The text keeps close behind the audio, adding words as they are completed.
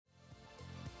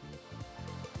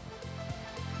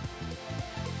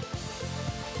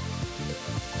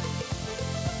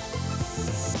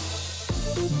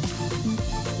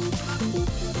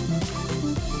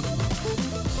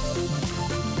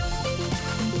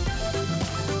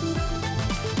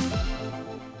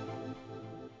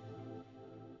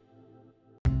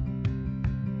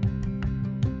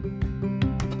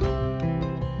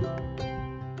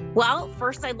Well,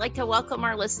 first, I'd like to welcome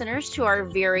our listeners to our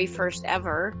very first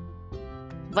ever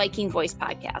Viking Voice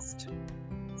podcast.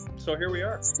 So here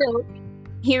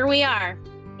we are.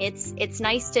 It's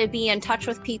nice to be in touch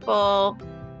with people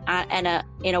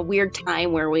in a weird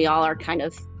time where we all are kind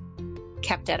of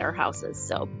kept at our houses.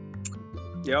 So.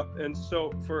 Yep. And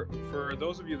so for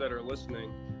those of you that are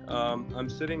listening, I'm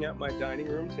sitting at my dining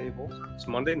room table. It's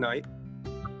Monday night,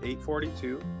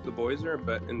 8:42. The boys are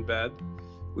in bed.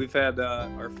 We've had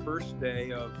our first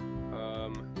day of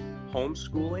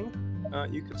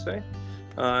homeschooling, you could say.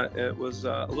 It was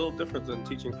a little different than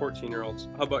teaching 14-year-olds.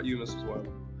 How about you, Mrs. Webb?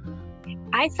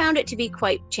 I found it to be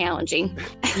quite challenging.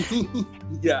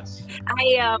 Yes.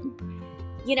 I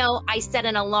set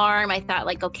an alarm. I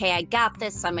thought okay, I got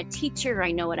this. I'm a teacher.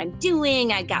 I know what I'm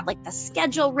doing. I got the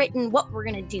schedule written, what we're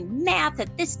going to do math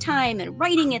at this time and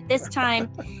writing at this time.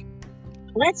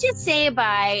 Let's just say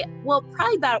probably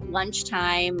about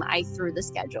lunchtime, I threw the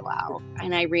schedule out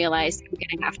and I realized I'm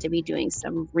going to have to be doing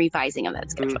some revising of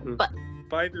that schedule. Mm-hmm. But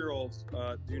 5-year-olds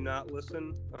do not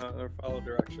listen or follow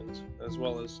directions, as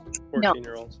well as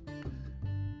 14-year-olds.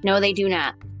 No, they do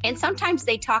not. And sometimes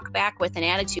they talk back with an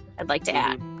attitude, I'd like to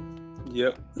add.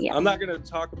 Yep. Yeah. I'm not going to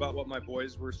talk about what my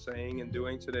boys were saying and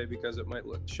doing today because it might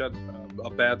shed a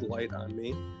bad light on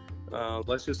me.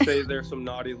 Let's just say they're some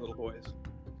naughty little boys.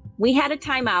 We had a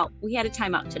timeout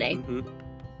today. Mm-hmm.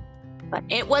 But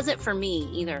it wasn't for me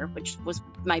either, which was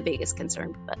my biggest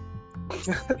concern. But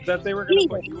that they were going to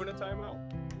put you in a timeout?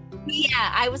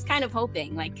 Yeah, I was kind of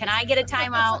hoping, can I get a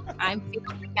timeout? I'm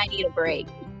feeling like I need a break.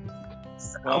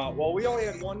 So. Well, we only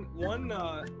had one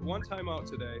timeout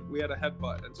today. We had a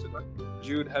headbutt incident.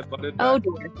 Jude headbutted back, oh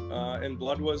dear. And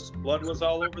blood was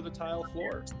all over the tile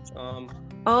floor.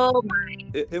 Oh my!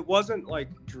 It wasn't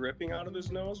dripping out of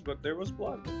his nose, but there was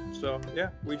blood. So yeah,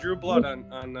 we drew blood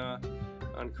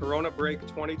on Corona break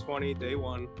 2020 day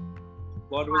 1.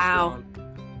 Blood was gone.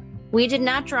 We did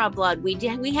not draw blood. We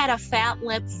had a fat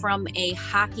lip from a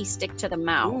hockey stick to the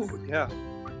mouth. Ooh, yeah.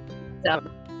 So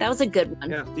that was a good one.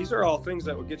 Yeah, these are all things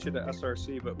that would get you to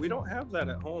SRC, but we don't have that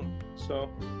at home. So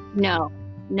no,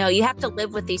 you have to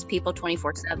live with these people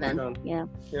 24/7. Yeah.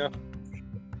 Yeah.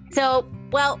 So,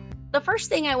 the first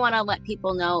thing I want to let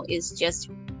people know is just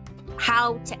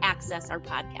how to access our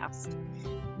podcast,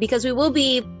 because we will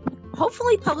be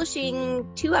hopefully publishing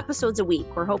 2 episodes a week.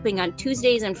 We're hoping on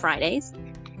Tuesdays and Fridays,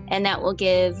 and that will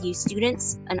give you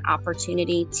students an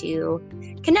opportunity to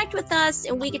connect with us,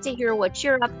 and we get to hear what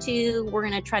you're up to. We're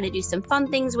going to try to do some fun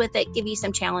things with it, give you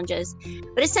some challenges,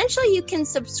 but essentially you can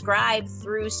subscribe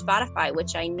through Spotify,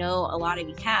 which I know a lot of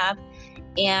you have.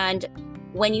 And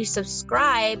when you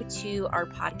subscribe to our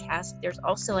podcast, there's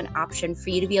also an option for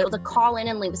you to be able to call in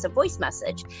and leave us a voice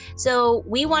message. So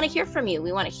we want to hear from you.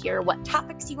 We want to hear what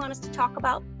topics you want us to talk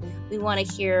about. We want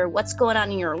to hear what's going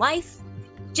on in your life.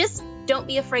 Just don't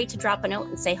be afraid to drop a note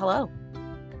and say hello.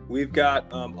 We've got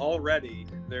already,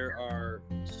 there are,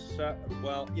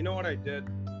 you know what I did,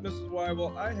 Mrs.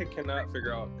 Weibel? I cannot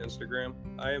figure out Instagram.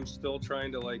 I am still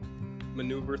trying to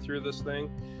maneuver through this thing.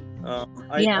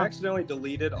 I accidentally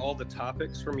deleted all the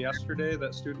topics from yesterday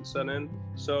that students sent in.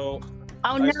 So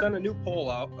I sent a new poll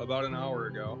out about an hour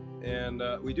ago, and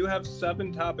we do have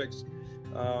 7 topics.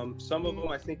 Some of them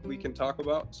I think we can talk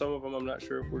about. Some of them I'm not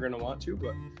sure if we're going to want to,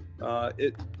 but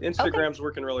Instagram's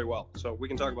working really well. So we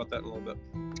can talk about that in a little bit.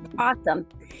 Awesome.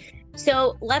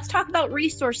 So let's talk about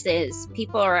resources.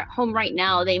 People are at home right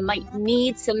now. They might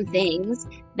need some things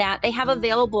that they have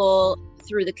available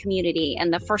through the community.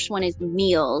 And the first one is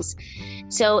meals.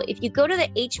 So if you go to the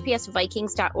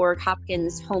hpsvikings.org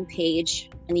Hopkins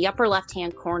homepage, in the upper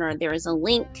left-hand corner, there is a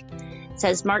link. It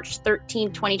says March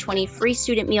 13, 2020, free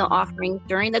student meal offering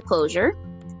during the closure.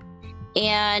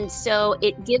 And so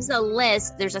it gives a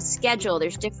list. There's a schedule.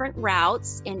 There's different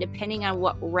routes. And depending on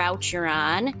what route you're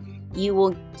on,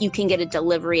 you can get a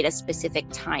delivery at a specific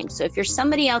time. So if you're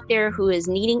somebody out there who is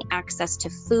needing access to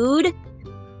food,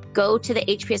 go to the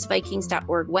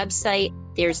hpsvikings.org website.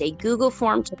 There's a Google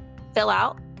form to fill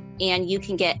out, and you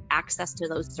can get access to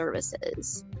those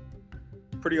services.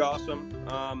 Pretty awesome.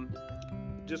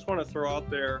 Just want to throw out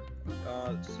there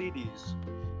CDs.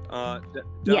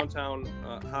 Downtown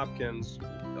Hopkins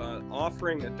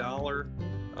offering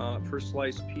 $1 per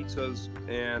slice pizzas,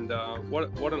 and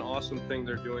what an awesome thing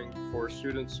they're doing for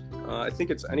students. I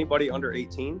think it's anybody under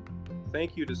 18.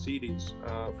 Thank you to CDs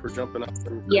for jumping up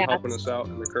and helping us out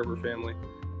in the Kerber family.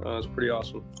 It's pretty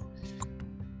awesome.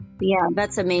 Yeah,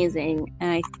 that's amazing.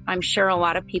 And I'm sure a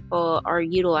lot of people are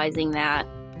utilizing that.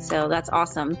 So that's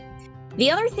awesome.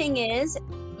 The other thing is,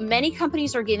 many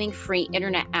companies are giving free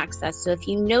internet access. So if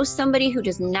you know somebody who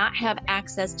does not have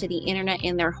access to the internet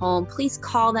in their home, please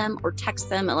call them or text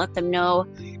them and let them know.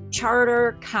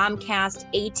 Charter, Comcast,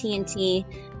 AT&T,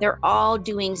 they're all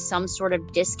doing some sort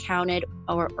of discounted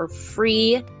or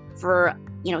free for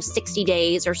 60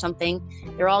 days or something.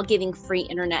 They're all giving free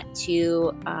internet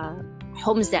to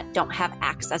homes that don't have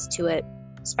access to it,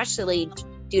 especially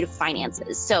due to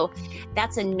finances. So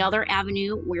that's another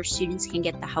avenue where students can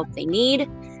get the help they need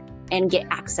and get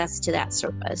access to that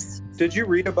service. Did you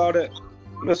read about it,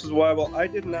 Mrs. Weibel? I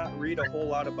did not read a whole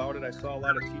lot about it. I saw a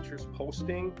lot of teachers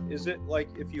posting. Is it like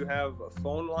if you have a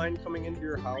phone line coming into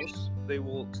your house, they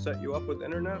will set you up with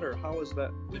internet, or how is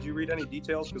that? Did you read any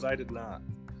details? Because I did not.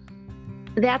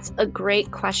 That's a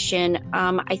great question.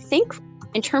 I think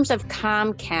in terms of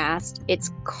Comcast,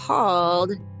 it's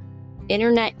called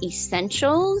Internet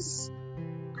Essentials.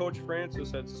 Coach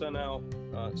Francis had sent out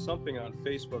something on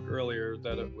Facebook earlier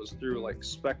that it was through like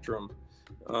Spectrum,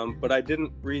 but I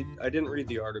didn't read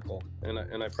the article, and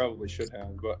I probably should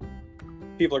have. But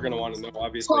people are going to want to know,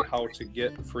 obviously, how to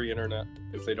get free internet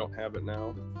if they don't have it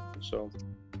now. So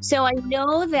I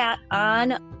know that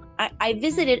I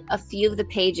visited a few of the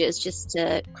pages just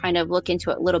to kind of look into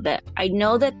it a little bit. I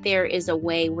know that there is a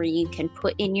way where you can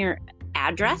put in your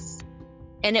address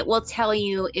and it will tell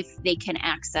you if they can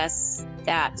access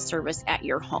that service at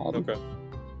your home. Okay.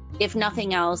 If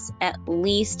nothing else, at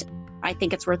least I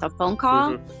think it's worth a phone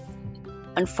call.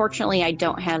 Mm-hmm. Unfortunately, I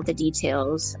don't have the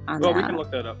details on that. Well, we can look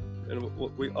that up, and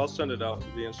I'll send it out to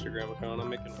the Instagram account. I'm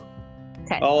making it.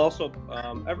 Okay. I'll also,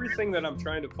 everything that I'm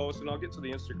trying to post, and I'll get to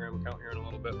the Instagram account here in a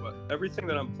little bit, but everything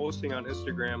that I'm posting on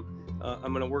Instagram,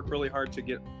 I'm going to work really hard to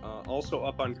get also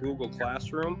up on Google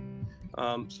Classroom,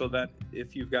 so that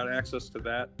if you've got access to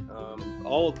that,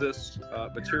 all of this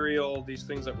material, these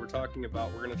things that we're talking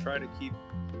about, we're going to try to keep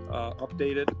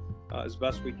updated as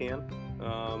best we can.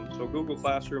 So Google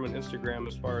Classroom and Instagram,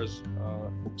 as far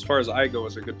as I go,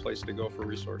 is a good place to go for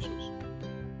resources.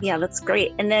 Yeah, that's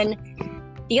great. And then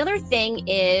the other thing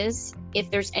is, if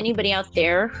there's anybody out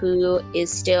there who is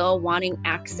still wanting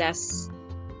access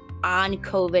on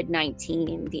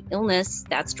COVID-19, the illness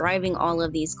that's driving all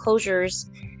of these closures,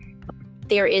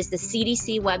 there is the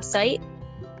CDC website,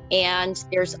 and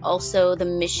there's also the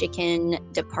Michigan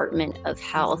Department of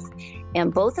Health.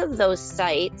 And both of those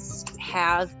sites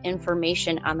have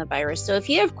information on the virus. So if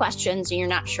you have questions and you're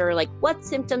not sure, like, what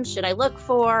symptoms should I look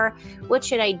for? What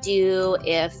should I do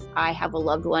if I have a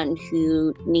loved one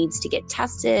who needs to get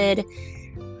tested?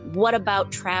 What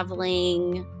about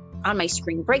traveling on my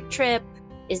spring break trip?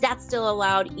 Is that still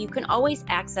allowed? You can always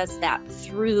access that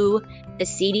through the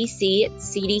CDC at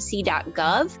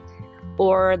cdc.gov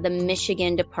or the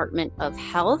Michigan Department of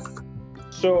Health.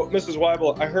 So, Mrs.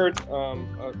 Weibel, I heard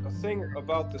a thing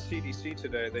about the CDC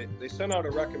today. They sent out a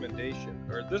recommendation,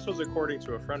 or this was according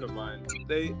to a friend of mine.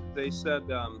 They said,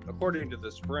 according to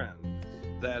this friend,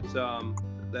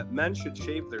 that men should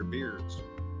shave their beards.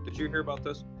 Did you hear about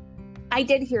this? I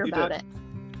did hear about it.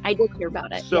 I did hear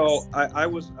about it. So yes. I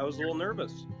was a little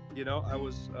nervous. I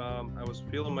was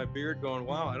feeling my beard, going,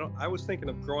 wow. I was thinking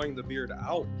of growing the beard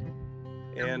out.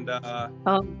 And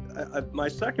my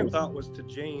second thought was to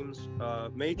James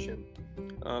Machen,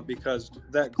 because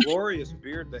that glorious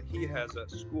beard that he has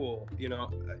at school,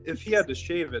 if he had to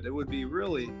shave it,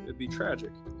 it'd be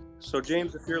tragic. So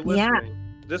James, if you're listening,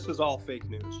 This is all fake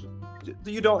news.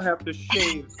 You don't have to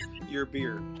shave your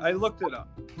beard. I looked it up.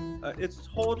 It's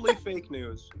totally fake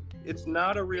news. It's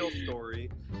not a real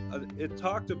story. It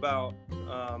talked about,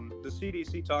 the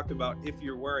CDC talked about if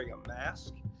you're wearing a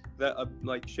mask, that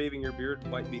like shaving your beard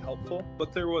might be helpful,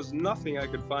 but there was nothing I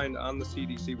could find on the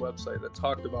CDC website that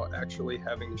talked about actually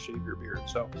having to shave your beard.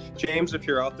 So James, if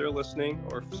you're out there listening,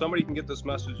 or if somebody can get this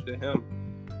message to him,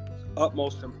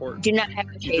 utmost important. Do not have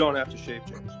to shave. You don't have to shave,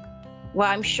 James. Well,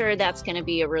 I'm sure that's going to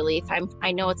be a relief.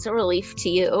 I know it's a relief to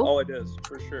you. Oh, it is,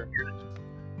 for sure.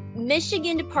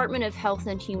 Michigan Department of Health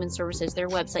and Human Services, their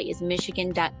website is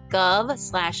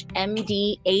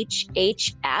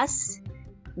michigan.gov/MDHHS.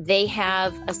 They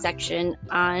have a section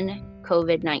on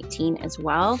COVID-19 as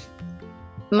well.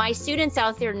 My students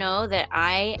out there know that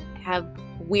I have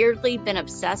weirdly been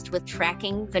obsessed with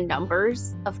tracking the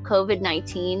numbers of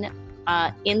COVID-19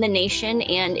 in the nation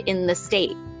and in the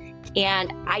state.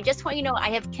 And I just want you to know,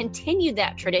 I have continued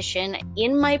that tradition.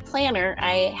 In my planner,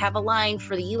 I have a line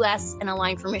for the US and a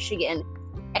line for Michigan,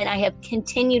 and I have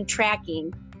continued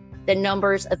tracking the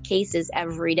numbers of cases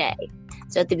every day.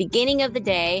 So at the beginning of the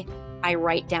day, I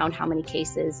write down how many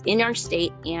cases in our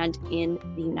state and in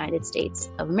the United States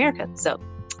of America. So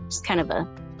just kind of a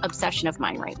obsession of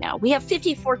mine right now. We have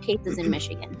 54 cases in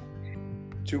Michigan.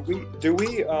 Do we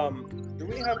do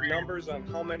we have numbers on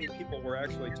how many people were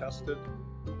actually tested?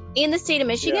 In the state of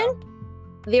Michigan,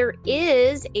 there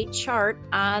is a chart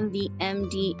on the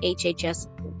MDHHS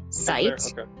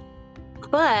site,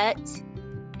 but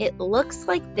it looks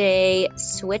like they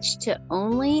switched to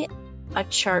only a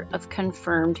chart of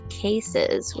confirmed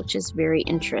cases, which is very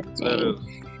interesting.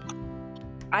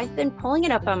 I've been pulling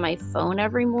it up on my phone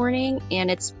every morning, and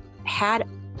it's had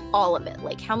all of it,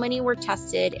 like how many were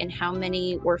tested and how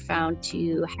many were found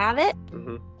to have it.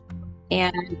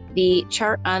 And the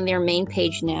chart on their main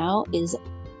page now is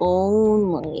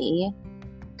only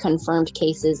confirmed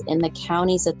cases in the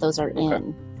counties that those are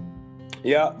in.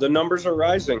 Yeah, the numbers are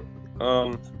rising.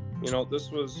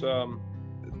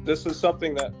 This is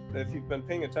something that, if you've been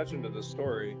paying attention to this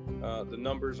story, the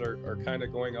numbers are kind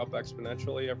of going up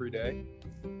exponentially every day.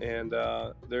 And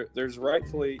there's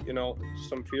rightfully,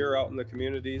 some fear out in the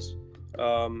communities.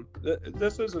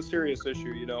 This is a serious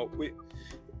issue.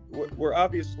 We're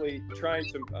obviously trying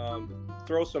to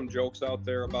throw some jokes out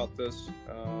there about this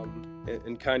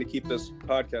and kind of keep this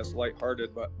podcast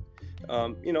lighthearted. But,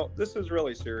 this is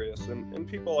really serious, and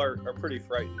people are pretty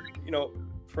frightened,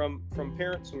 from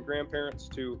parents and grandparents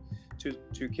to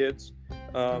kids.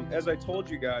 As I told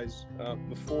you guys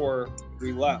before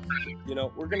we left,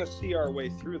 we're going to see our way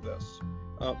through this.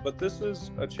 But this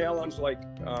is a challenge like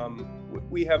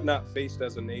we have not faced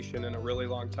as a nation in a really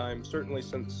long time, certainly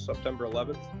since September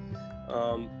 11th.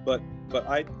 But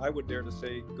I would dare to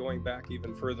say going back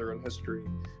even further in history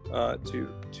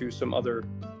to some other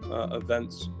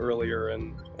events earlier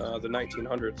in the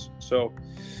 1900s. So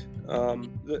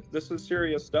this is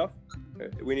serious stuff.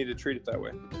 We need to treat it that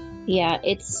way. Yeah,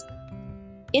 it's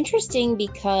interesting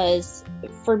because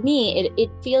for me, it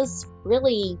feels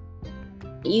really,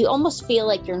 you almost feel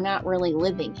like you're not really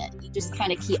living it. You just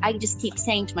kind of I just keep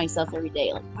saying to myself every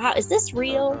day, like, wow, is this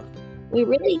real? We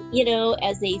really,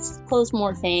 as they close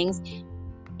more things.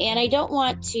 And I don't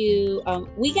want to,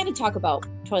 we got to talk about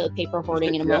toilet paper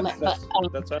hoarding in a moment, but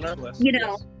that's on our list. we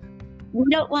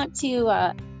don't want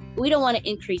to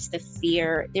increase the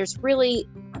fear. There's really,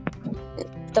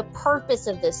 the purpose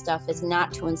of this stuff is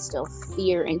not to instill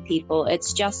fear in people.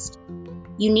 It's just,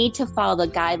 you need to follow the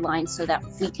guidelines so that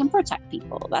we can protect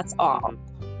people. That's all.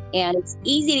 And it's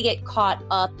easy to get caught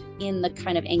up in the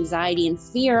kind of anxiety and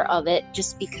fear of it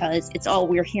just because it's all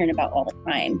we're hearing about all the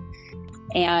time.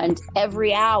 And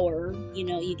every hour,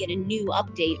 you get a new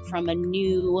update from a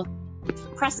new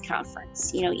press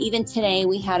conference. Even today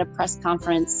we had a press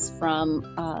conference from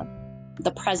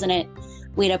the president.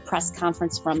 We had a press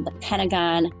conference from the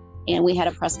Pentagon, and we had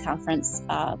a press conference,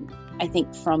 I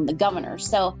think, from the governor.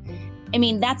 So,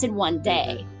 that's in one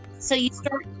day. So you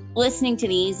start listening to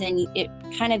these and it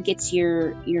kind of gets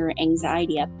your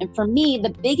anxiety up. And for me, the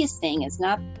biggest thing is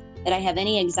not that I have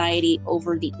any anxiety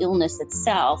over the illness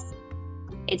itself.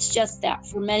 It's just that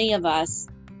for many of us,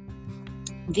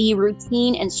 the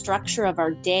routine and structure of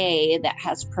our day that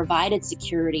has provided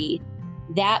security,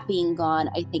 that being gone,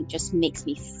 I think just makes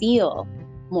me feel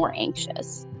more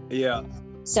anxious. Yeah.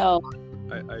 So,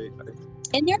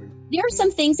 and there are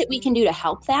some things that we can do to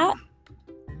help that.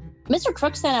 Mr.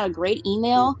 Crook sent out a great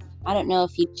email. I don't know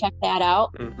if you checked that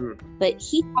out, but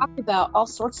he talked about all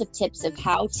sorts of tips of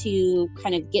how to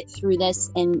kind of get through this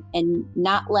and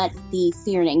not let the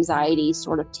fear and anxiety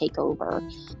sort of take over.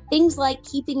 Things like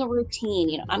keeping a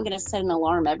routine. I'm going to set an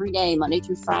alarm every day, Monday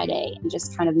through Friday, and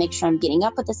just kind of make sure I'm getting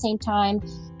up at the same time,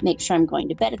 make sure I'm going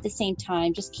to bed at the same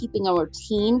time. Just keeping a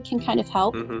routine can kind of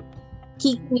help.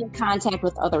 Keeping in contact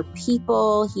with other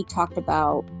people. He talked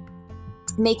about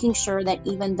making sure that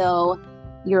even though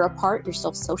you're apart, you're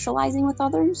still socializing with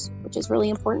others, which is really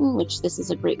important, which this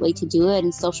is a great way to do it.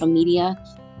 And social media,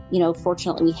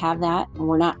 fortunately we have that, and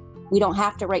we don't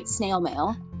have to write snail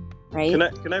mail, right?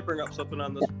 Can I bring up something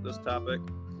on this topic?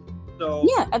 So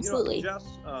yeah, absolutely.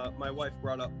 Jess, my wife,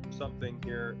 brought up something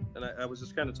here, and I was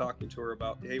just kind of talking to her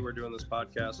about, hey, we're doing this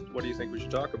podcast. What do you think we should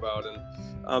talk about?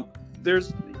 And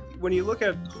when you look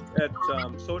at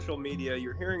social media,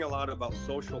 you're hearing a lot about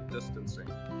social distancing.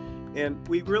 And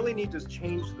we really need to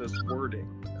change this wording.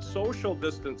 Social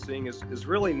distancing is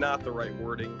really not the right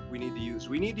wording we need to use.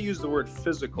 We need to use the word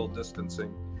physical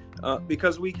distancing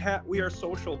because we are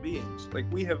social beings. Like,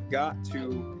 we have got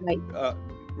to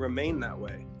remain that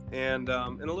way. And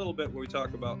in a little bit, when we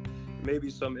talk about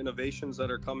maybe some innovations that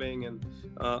are coming, and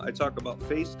I talk about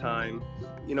FaceTime,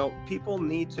 people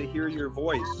need to hear your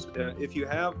voice. If you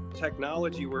have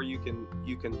technology where you can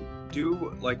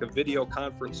do like a video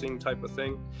conferencing type of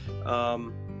thing,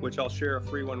 which I'll share a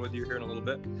free one with you here in a little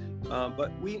bit.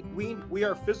 But we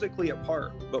are physically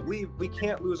apart, but we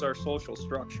can't lose our social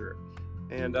structure.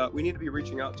 And we need to be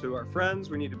reaching out to our friends.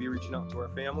 We need to be reaching out to our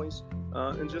families,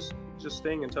 and just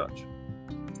staying in touch.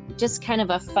 Just kind of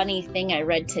a funny thing I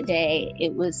read today.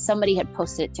 It was somebody had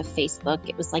posted it to Facebook.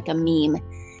 It was like a meme.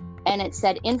 And it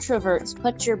said, introverts,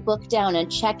 put your book down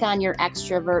and check on your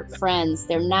extrovert friends.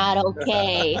 They're not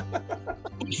okay.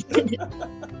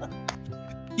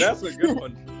 That's a good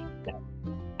one.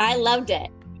 I loved it.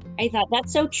 I thought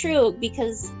that's so true,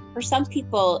 because for some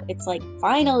people, it's like,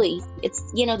 finally, it's,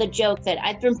 the joke that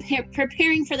I've been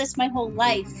preparing for this my whole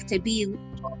life, to be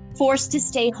forced to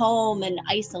stay home and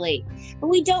isolate. But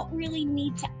we don't really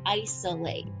need to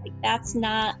isolate. Like, that's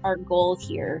not our goal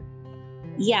here.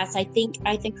 Yes, I think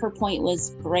her point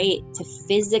was great, to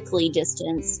physically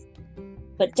distance,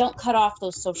 but don't cut off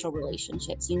those social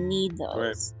relationships. You need those.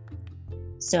 Right.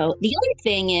 So the other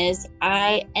thing is,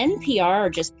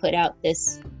 NPR just put out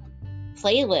this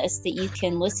playlist that you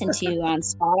can listen to on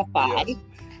Spotify. Yes.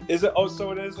 Is it? Oh,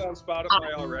 so it is on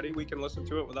Spotify already? We can listen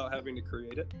to it without having to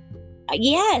create it?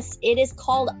 Yes, it is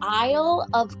called Isle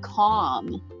of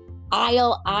Calm.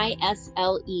 Isle,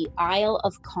 I-S-L-E, Isle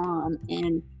of Calm.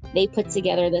 And they put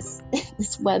together this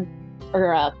web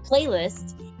or a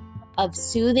playlist of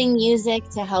soothing music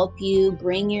to help you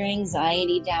bring your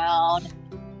anxiety down.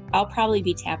 I'll probably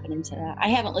be tapping into that. I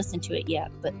haven't listened to it yet,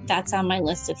 but that's on my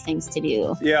list of things to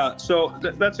do. Yeah, so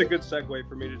that's a good segue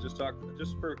for me to just talk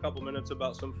just for a couple minutes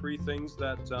about some free things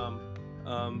that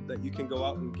that you can go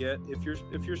out and get if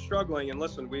you're struggling. And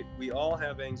listen, we all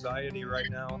have anxiety right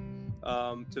now,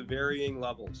 to varying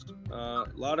levels. A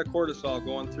lot of cortisol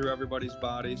going through everybody's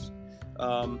bodies.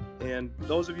 And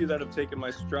those of you that have taken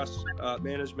my stress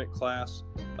management class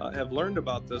have learned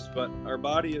about this, but our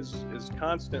body is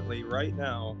constantly right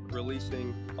now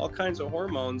releasing all kinds of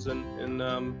hormones, and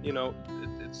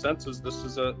it senses this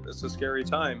is a scary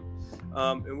time,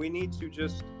 and we need to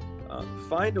just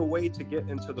find a way to get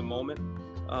into the moment,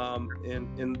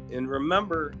 and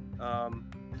remember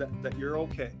that you're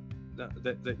okay.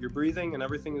 That you're breathing and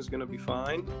everything is going to be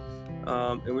fine,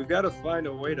 and we've got to find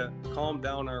a way to calm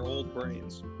down our old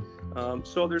brains.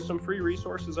 So there's some free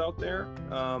resources out there.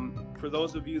 For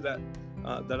those of you that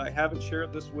I haven't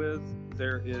shared this with,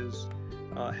 there is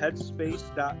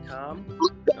Headspace.com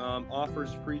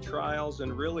offers free trials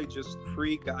and really just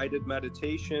free guided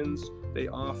meditations. They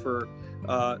offer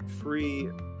free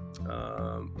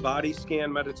body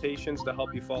scan meditations to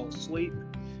help you fall asleep.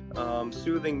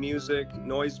 Soothing music,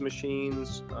 noise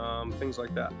machines, things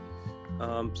like that.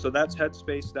 So that's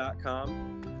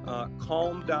Headspace.com.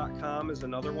 Calm.com is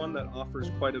another one that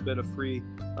offers quite a bit of free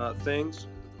things.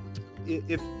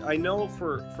 If I know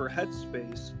for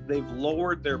Headspace, they've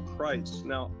lowered their price.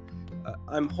 Now,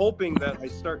 I'm hoping that I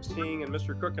start seeing, and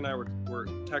Mr. Cook and I were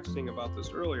texting about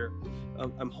this earlier,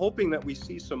 I'm hoping that we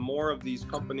see some more of these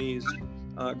companies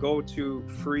go to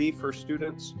free for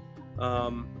students.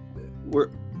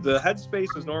 The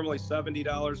Headspace is normally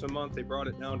 $70 a month. They brought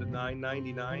it down to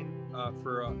 $9.99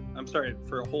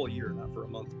 for a whole year, not for a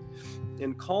month.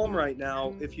 In Calm right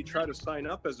now, if you try to sign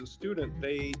up as a student,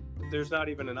 there's not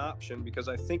even an option, because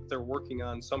I think they're working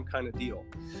on some kind of deal.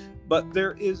 But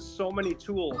there is so many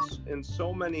tools and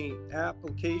so many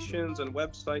applications and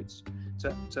websites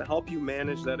to help you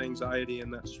manage that anxiety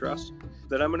and that stress,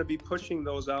 that I'm going to be pushing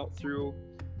those out through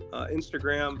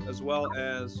Instagram, as well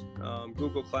as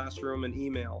Google Classroom and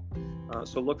email.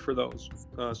 So look for those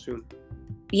soon.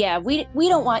 Yeah, we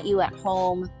don't want you at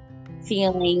home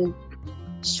feeling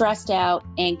stressed out,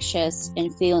 anxious,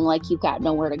 and feeling like you've got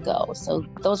nowhere to go. So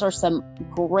those are some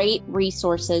great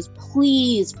resources.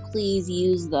 Please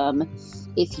use them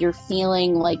if you're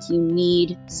feeling like you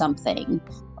need something,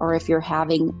 or if you're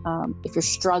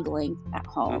struggling at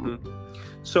home. Mm-hmm.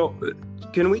 So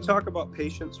can we talk about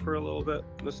patience for a little bit,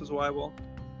 Mrs. Wywell?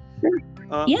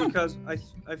 Yeah. Because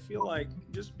I feel like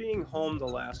just being home the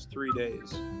last 3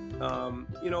 days,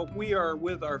 we are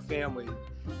with our family,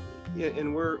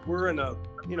 and we're in a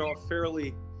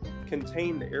fairly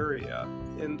contained area,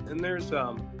 and there's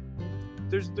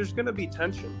going to be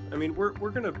tension. I mean, we're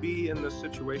going to be in this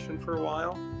situation for a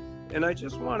while. And I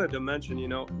just wanted to mention,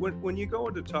 when you go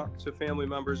to talk to family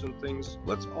members and things,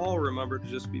 let's all remember to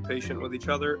just be patient with each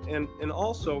other, and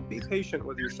also be patient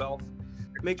with yourself.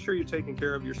 Make sure you're taking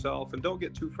care of yourself, and don't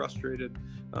get too frustrated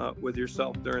with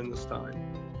yourself during this time.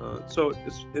 So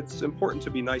it's important to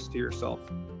be nice to yourself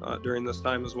during this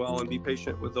time as well, and be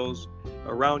patient with those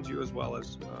around you, as well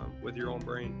as with your own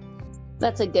brain.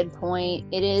 That's a good point.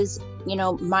 It is,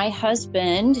 my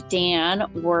husband, Dan,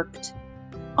 worked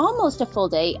almost a full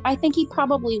day. I think he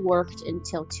probably worked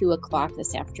until 2:00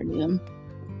 this afternoon.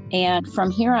 And from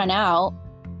here on out,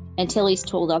 until he's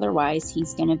told otherwise,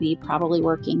 he's going to be probably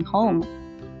working home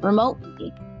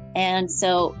remotely. And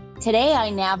so today I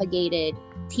navigated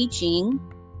teaching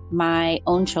my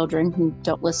own children who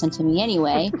don't listen to me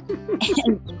anyway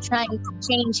and trying to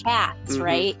change hats,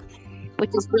 right?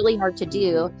 Which is really hard to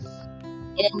do.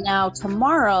 And now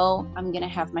tomorrow I'm going to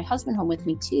have my husband home with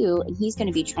me too. And he's going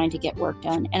to be trying to get work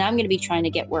done. And I'm going to be trying to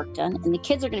get work done. And the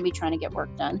kids are going to be trying to get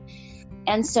work done.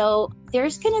 And so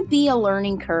there's going to be a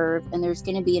learning curve and there's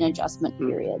going to be an adjustment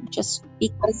period just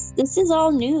because this is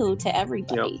all new to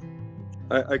everybody.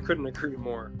 Yep. I couldn't agree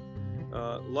more.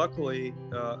 Luckily,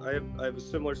 I have a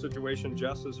similar situation.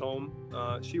 Jess is home.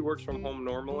 She works from home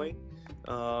normally,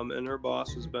 and her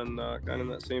boss has been kind of in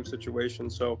that same situation.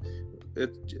 So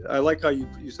I like how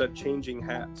you said changing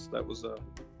hats. That was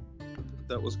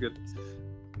good.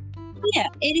 Yeah,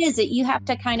 it is. You have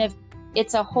to kind of,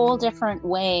 it's a whole different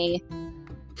way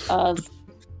of,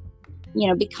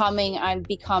 I've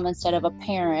become, instead of a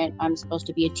parent, I'm supposed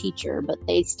to be a teacher, but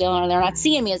they're not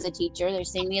seeing me as a teacher, they're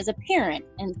seeing me as a parent.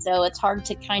 And so it's hard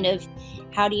to kind of,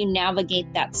 how do you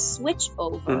navigate that switch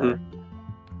over?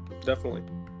 Definitely.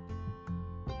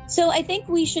 So I think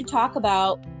we should talk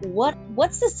about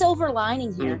what's the silver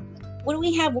lining here? What do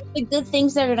we have? What are the good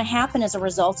things that are going to happen as a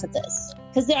result of this?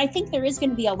 Because I think there is going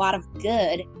to be a lot of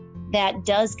good that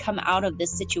does come out of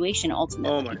this situation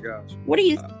ultimately. Oh my gosh. What do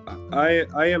you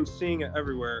I am seeing it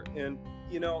everywhere. And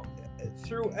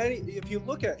if you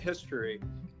look at history,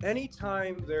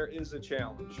 anytime there is a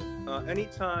challenge,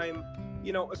 anytime,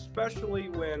 especially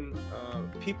when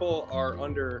people are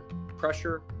under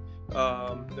pressure,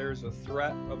 there's a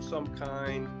threat of some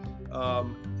kind,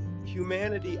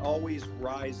 humanity always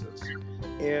rises.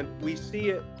 And we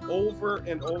see it over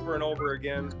and over and over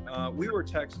again. We were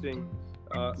texting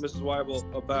Mrs. Weibel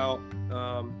about,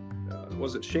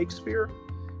 was it Shakespeare?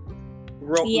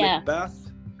 Wrote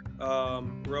Macbeth,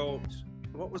 wrote,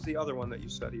 what was the other one that you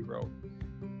said he wrote?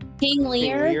 King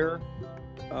Lear.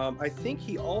 I think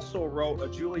he also wrote a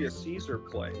Julius Caesar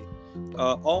play,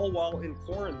 all while in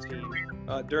quarantine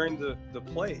during the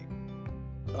plague.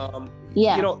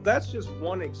 That's just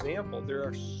one example. There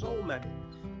are so many.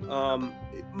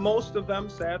 Most of them,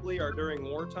 sadly, are during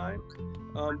wartime.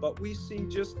 But we see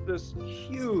just this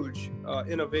huge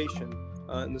innovation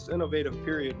in this innovative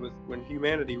period when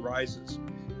humanity rises.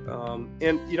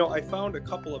 I found a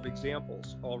couple of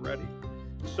examples already.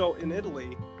 So in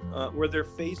Italy, where they're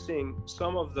facing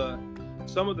some of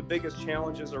the biggest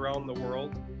challenges around the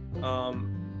world,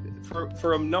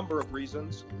 for a number of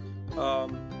reasons,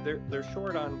 they're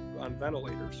short on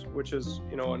ventilators, which is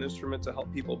an instrument to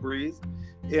help people breathe.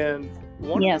 And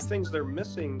one of the things they're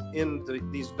missing in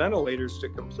these ventilators to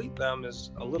complete them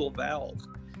is a little valve.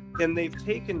 And they've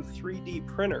taken 3D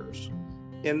printers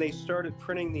and they started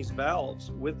printing these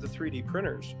valves with the 3D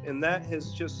printers. And that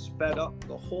has just sped up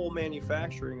the whole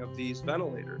manufacturing of these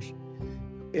ventilators.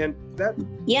 And that...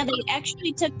 Yeah, they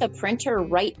actually took the printer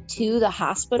right to the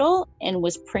hospital and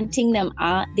was printing them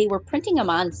they were printing them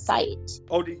on site.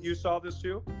 Oh, you saw this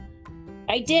too?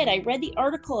 I did. I read the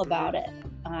article about it.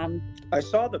 I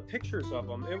saw the pictures of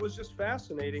them. It was just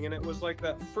fascinating. And it was like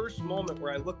that first moment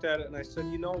where I looked at it and I said,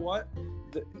 you know what?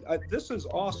 This is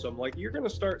awesome. Like, you're going to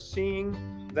start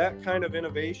seeing that kind of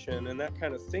innovation and that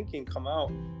kind of thinking come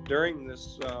out during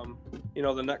this,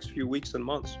 the next few weeks and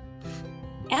months.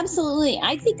 Absolutely.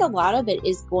 I think a lot of it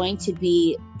is going to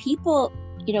be people,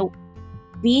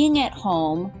 being at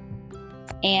home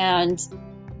and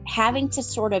having to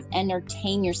sort of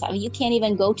entertain yourself. You can't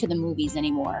even go to the movies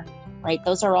anymore, right?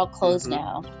 Those are all closed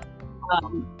now.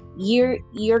 You're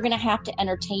going to have to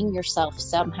entertain yourself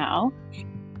somehow.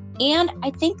 And I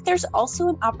think there's also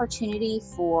an opportunity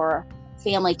for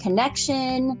family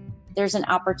connection. There's an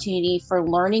opportunity for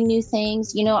learning new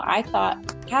things. I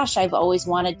thought, gosh, I've always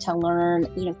wanted to learn,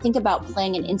 think about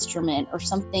playing an instrument or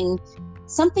something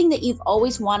that you've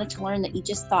always wanted to learn that you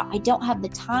just thought, I don't have the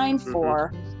time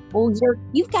for. Well,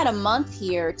 you've got a month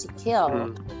here to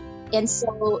kill. And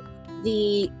so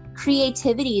the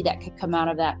creativity that could come out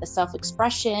of that, the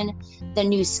self-expression, the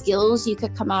new skills you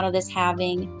could come out of this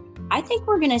having, I think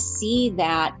we're going to see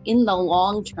that in the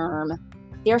long term.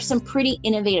 There are some pretty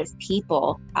innovative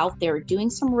people out there doing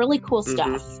some really cool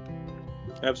stuff.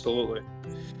 Absolutely.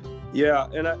 Yeah.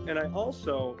 And I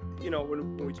also,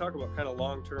 when we talk about kind of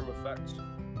long-term effects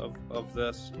of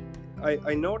this,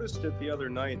 I noticed it the other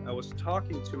night. I was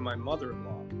talking to my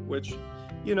mother-in-law, which,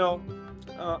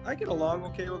 I get along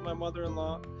okay with my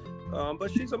mother-in-law,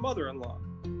 but she's a mother-in-law,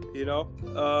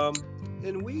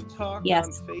 and we talked on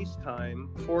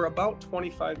FaceTime for about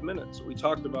 25 minutes. We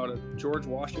talked about a George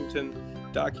Washington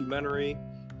documentary.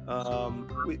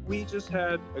 We just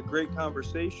had a great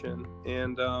conversation.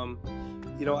 And,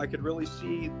 I could really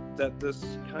see that this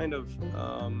kind of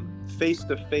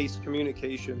face-to-face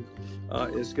communication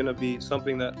is going to be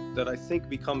something that I think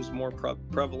becomes more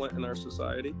prevalent in our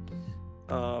society.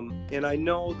 And I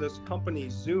know this company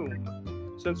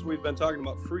Zoom, since we've been talking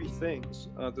about free things,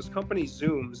 this company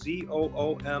Zoom,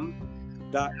 ZOOM.com,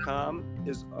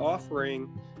 is offering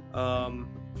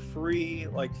free,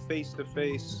 like,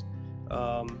 face-to-face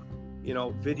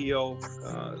video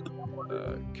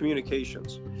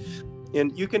communications,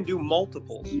 and you can do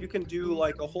multiples. You can do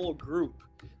like a whole group.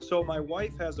 So my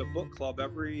wife has a book club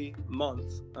every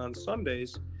month on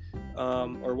Sundays,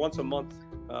 or once a month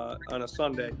on a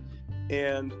Sunday,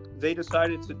 and they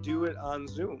decided to do it on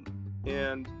Zoom.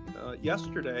 And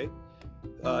yesterday,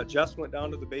 Jess went down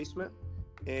to the basement,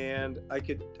 and I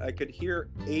could hear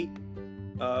 8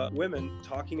 women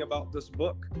talking about this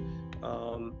book.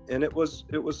 And it was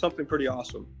something pretty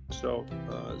awesome. So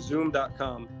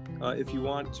Zoom.com, if you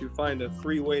want to find a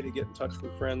free way to get in touch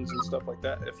with friends and stuff like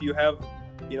that, if you have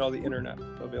the internet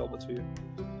available to you.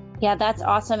 Yeah, that's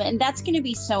awesome. And that's going to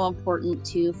be so important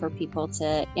too for people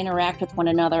to interact with one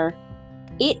another.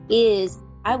 It is,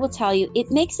 I will tell you,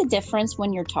 it makes a difference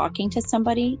when you're talking to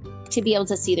somebody to be able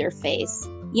to see their face.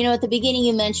 At the beginning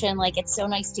you mentioned, like, it's so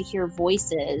nice to hear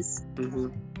voices. Mm-hmm.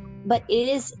 But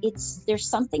there's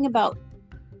something about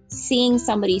seeing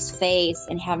somebody's face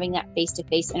and having that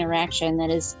face-to-face interaction that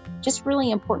is just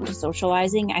really important to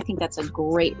socializing. I think that's a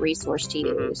great resource to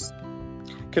use.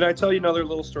 Can I tell you another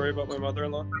little story about my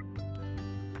mother-in-law?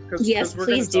 Yes, we're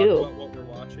please do. do. About what we're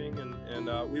watching, and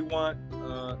we want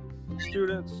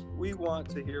students. We want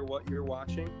to hear what you're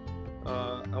watching.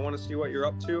 I want to see what you're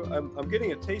up to. I'm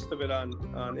getting a taste of it on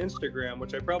Instagram,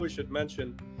 which I probably should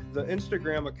mention. The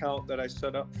Instagram account that I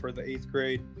set up for the 8th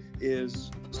grade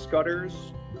is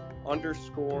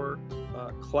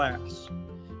Scudders_class.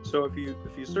 So if you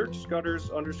search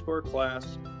Scudders_class,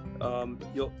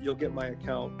 you'll get my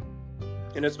account,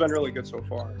 and it's been really good so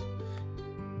far.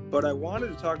 But I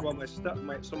wanted to talk about my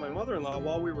mother-in-law,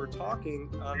 while we were talking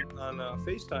on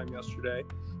FaceTime yesterday,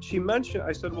 she mentioned,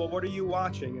 I said, well, what are you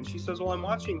watching? And she says, well, I'm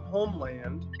watching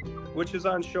Homeland, which is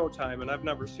on Showtime, and I've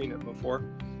never seen it before.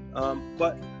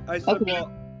 But I said, okay. Well,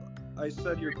 I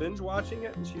said, you're binge watching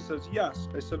it? And she says, yes.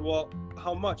 I said, well,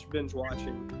 how much binge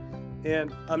watching?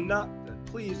 And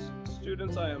please,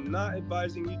 students, I am not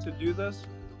advising you to do this,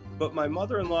 but my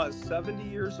mother-in-law is 70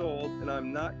 years old, and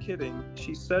I'm not kidding.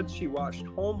 She said she watched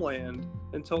Homeland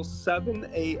until 7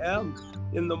 a.m.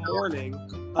 in the morning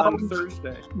on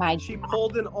Thursday. She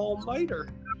pulled an all-nighter.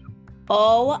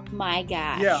 Oh my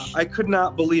gosh. Yeah, I could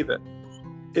not believe it.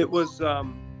 It was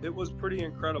pretty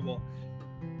incredible.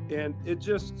 And it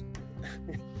just,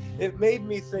 it made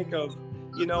me think of,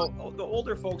 the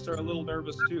older folks are a little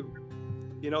nervous too.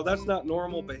 That's not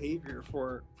normal behavior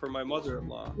for my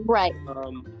mother-in-law. Right.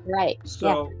 Right.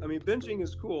 So, yeah. I mean, binging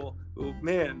is cool. Oh,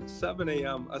 man, 7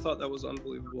 a.m. I thought that was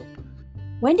unbelievable.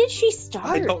 When did she start?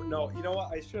 I don't know. You know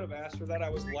what? I should have asked her that. I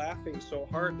was laughing so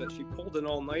hard that she pulled an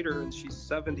all-nighter, and she's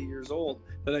 70 years old,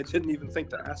 that I didn't even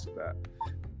think to ask that.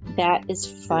 That is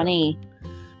funny.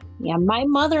 Yeah, my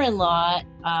mother-in-law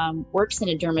works in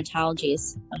a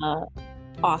dermatologist's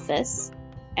office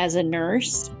as a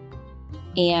nurse,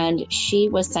 and she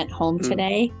was sent home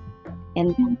today,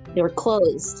 and they were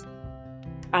closed.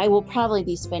 I will probably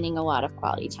be spending a lot of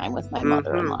quality time with my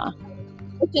mother-in-law,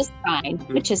 which is fine.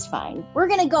 We're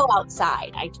going to go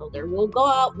outside, I told her. We'll go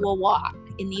out, we'll walk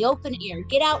in the open air.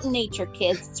 Get out in nature,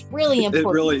 kids. It's really important.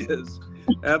 It really is.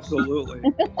 Absolutely.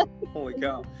 Holy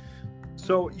cow.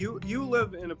 So you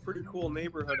live in a pretty cool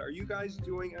neighborhood. Are you guys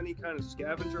doing any kind of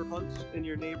scavenger hunts in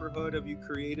your neighborhood? Have you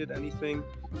created anything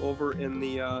over in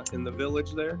the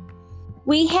village there?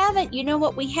 We haven't. You know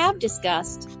what we have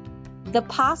discussed? The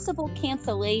possible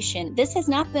cancellation. This has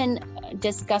not been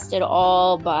discussed at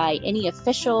all by any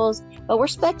officials, but we're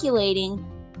speculating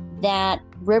that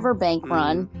Riverbank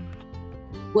Run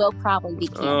will probably be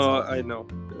canceled. Oh, I know.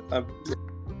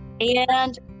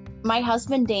 And my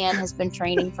husband, Dan, has been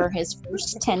training for his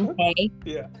first 10K.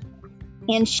 Yeah.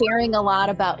 And sharing a lot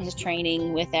about his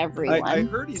training with everyone. I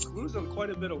heard he's losing quite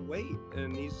a bit of weight,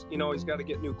 and he's got to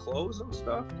get new clothes and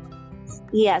stuff.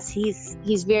 Yes, he's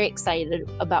very excited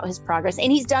about his progress,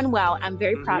 and he's done well. I'm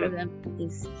very proud of him.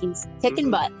 He's kicking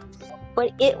butt.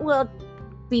 But it will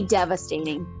be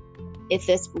devastating if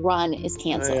this run is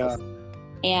canceled. Yeah.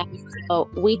 And so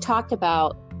we talked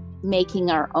about making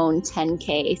our own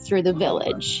 10K through the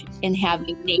village and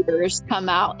having neighbors come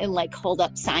out and like hold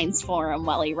up signs for him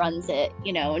while he runs it,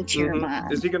 and cheer him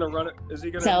on. Is he going to run it? Is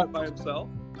he going to run it by himself?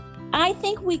 I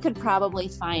think we could probably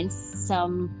find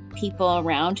some people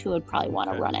around who would probably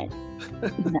want to run it.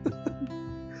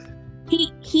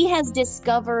 he has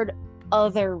discovered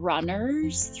other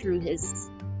runners through his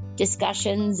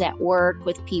discussions at work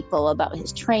with people about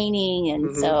his training,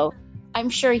 and so I'm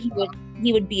sure he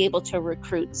would be able to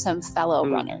recruit some fellow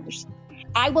runners.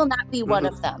 I will not be one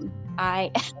of them.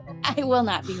 I will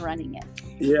not be running it.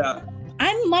 Yeah.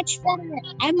 I'm much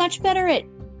better at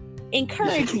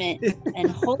encouragement and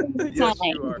holding the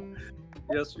time.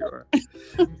 Yes, you are.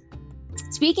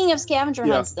 Speaking of scavenger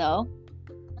hunts, though,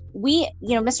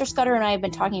 Mr. Scudder and I have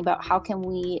been talking about how can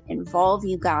we involve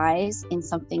you guys in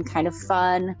something kind of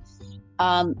fun,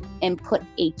 and put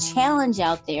a challenge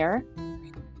out there.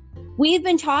 We've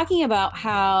been talking about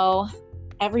how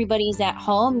everybody's at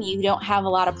home. You don't have a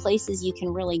lot of places you can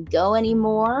really go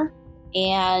anymore,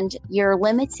 and you're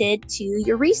limited to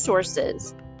your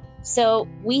resources. So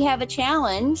we have a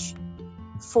challenge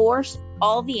for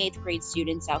all the 8th grade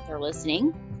students out there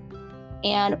listening.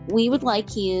 And we would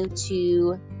like you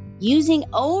to, using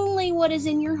only what is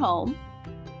in your home,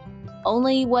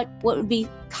 only what would be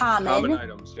common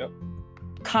items,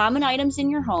 common items in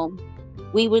your home,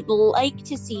 we would like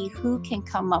to see who can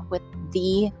come up with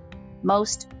the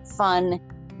most fun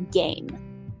game.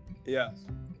 Yes.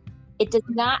 It does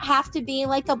not have to be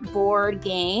like a board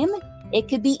game. It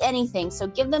could be anything. So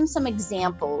give them some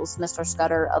examples, Mr.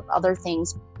 Scudder, of other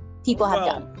things people have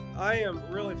done. I am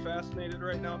really fascinated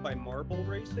right now by marble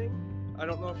racing. I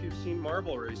don't know if you've seen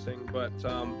marble racing, but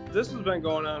this has been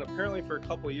going on apparently for a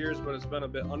couple of years, but it's been a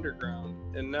bit underground.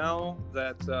 And now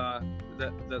that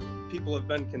that people have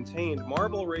been contained,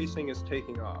 marble racing is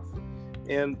taking off.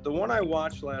 And the one I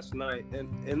watched last night,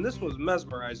 and this was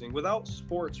mesmerizing. Without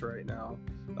sports right now,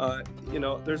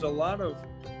 there's a lot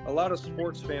of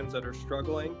sports fans that are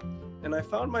struggling. And I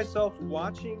found myself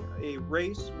watching a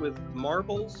race with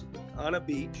marbles on a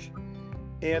beach,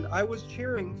 and I was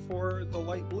cheering for the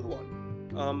light blue one.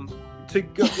 To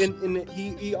go, and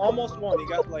he almost won. He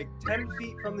got like 10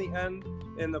 feet from the end,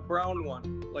 and the brown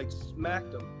one like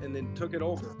smacked him and then took it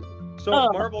over. So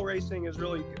marble racing is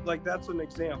really like, that's an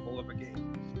example of a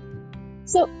game.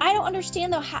 So I don't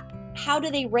understand though, how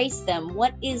do they race them?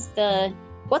 What's the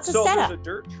setup? So there's a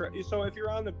dirt track. So if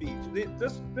you're on the beach,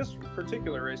 this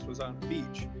particular race was on the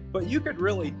beach, but you could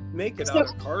really make it out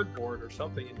of cardboard or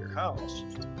something in your house.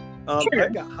 Sure.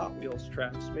 I've got Hot Wheels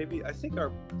tracks. Maybe I think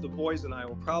the boys and I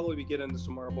will probably get into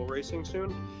some marble racing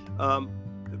soon.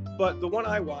 But the one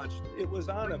I watched, it was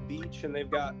on a beach, and they've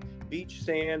got beach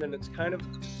sand, and it's kind of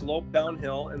sloped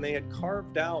downhill, and they had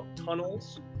carved out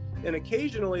tunnels, and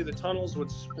occasionally the tunnels would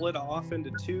split off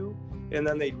into two, and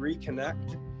then they'd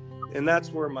reconnect, and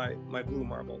that's where my blue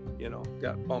marble,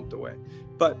 got bumped away.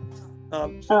 But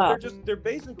they're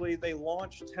basically, they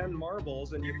launch 10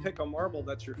 marbles, and you pick a marble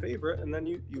that's your favorite, and then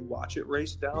you watch it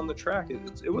race down the track.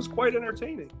 It was quite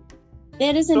entertaining.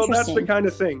 That is interesting. So that's the kind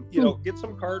of thing, get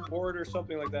some cardboard or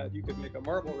something like that. You could make a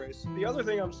marble race. The other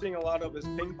thing I'm seeing a lot of is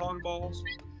ping pong balls.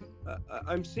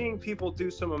 I'm seeing people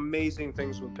do some amazing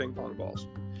things with ping pong balls.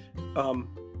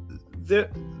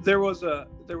 There was a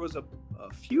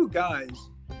few guys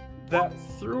that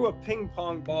threw a ping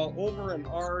pong ball over an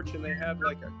arch, and they had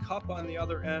like a cup on the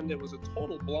other end. It was a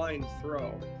total blind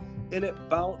throw, and it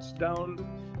bounced down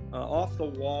off the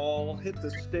wall, hit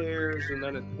the stairs, and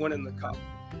then it went in the cup.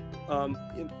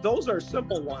 Those are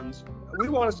simple ones. We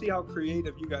want to see how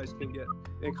creative you guys can get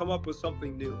and come up with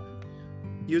something new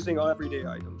using everyday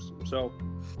items. So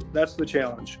that's the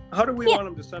challenge. How do we want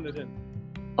them to send it in?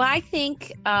 Well, I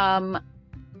think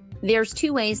there's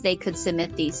two ways they could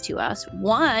submit these to us.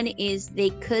 One is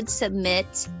they could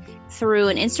submit through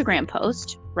an Instagram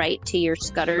post, right, to your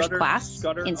Scudder's class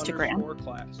Instagram.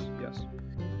 Class, yes.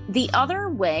 The other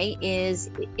way is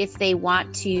if they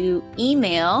want to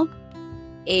email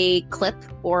a clip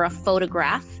or a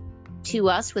photograph to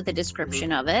us with a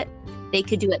description of it, they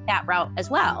could do it that route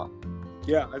as well.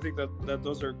 Yeah, I think that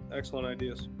those are excellent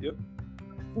ideas. Yep.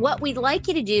 What we'd like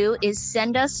you to do is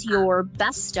send us your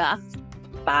best stuff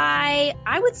by,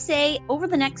 I would say, over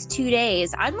the next 2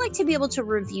 days. I'd like to be able to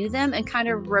review them and kind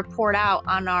of report out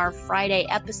on our Friday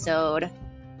episode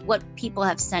what people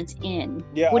have sent in.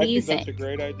 Yeah, what do you think? That's a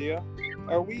great idea.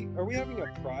 Are we having a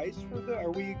prize for that?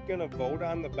 Are we gonna vote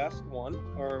on the best one,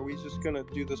 or are we just gonna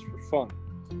do this for fun?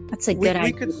 That's a good idea.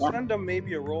 We could send them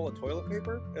maybe a roll of toilet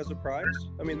paper as a prize.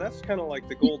 I mean, that's kind of like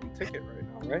the golden ticket right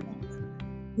now, right?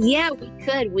 Yeah, we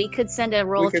could. We could send a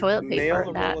roll of toilet paper. Mail a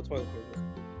roll of toilet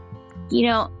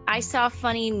paper. I saw a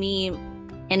funny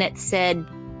meme, and it said,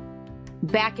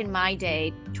 back in my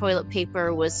day, toilet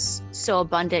paper was so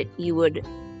abundant you would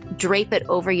drape it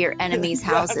over your enemies'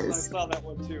 houses. I saw that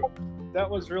one too. That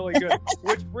was really good.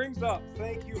 Which brings up,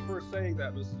 thank you for saying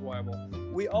that, Mrs.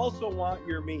 Weibel. We also want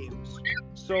your memes.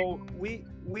 So we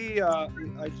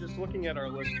I just looking at our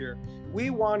list here. We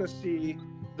want to see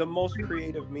the most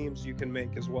creative memes you can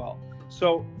make as well.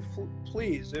 So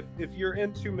please, if you're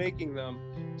into making them,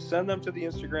 send them to the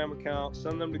Instagram account,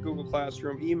 send them to Google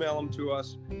Classroom, email them to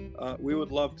us. We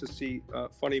would love to see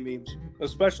funny memes,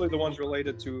 especially the ones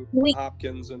related to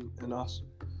Hopkins and us.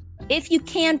 If you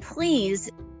can, please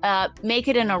make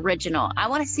it an original. I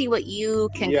want to see what you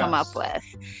can come up with.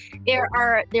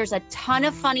 There's a ton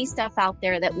of funny stuff out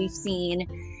there that we've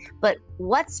seen, but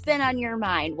what's been on your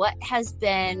mind? What has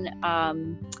been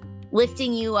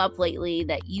lifting you up lately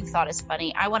that you thought is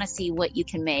funny? I want to see what you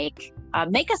can make.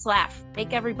 Make us laugh.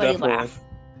 Make everybody laugh.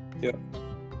 Yeah.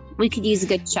 We could use a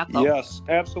good chuckle. Yes,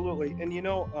 absolutely. And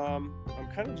I'm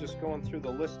kind of just going through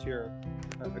the list here.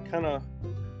 I kind of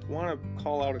want to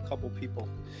call out a couple people.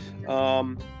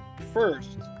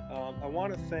 First, I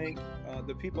want to thank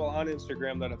the people on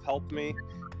Instagram that have helped me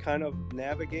kind of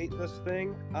navigate this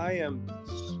thing.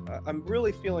 I'm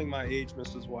really feeling my age,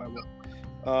 Mrs. Weibel.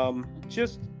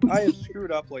 I have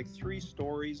screwed up like 3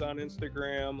 stories on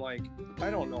Instagram. Like, I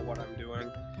don't know what I'm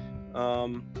doing.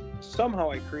 Somehow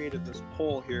I created this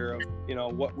poll here of,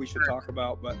 what we should talk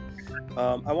about. But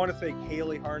I want to thank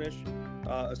Haley Harnish,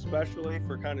 especially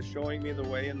for kind of showing me the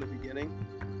way in the beginning,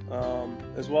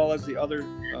 as well as the other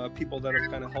people that have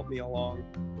kind of helped me along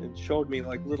and showed me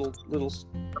like little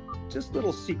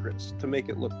secrets to make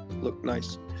it look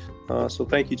nice. So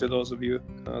thank you to those of you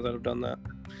that have done that.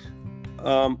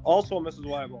 Also, Mrs.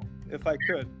 Weibel, if I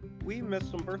could, we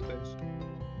missed some birthdays.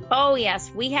 Oh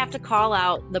yes, we have to call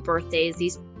out the birthdays.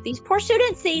 These poor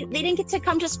students, they didn't get to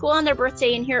come to school on their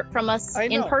birthday and hear it from us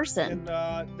in person.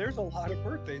 And there's a lot of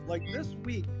birthdays. Like this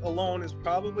week alone is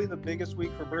probably the biggest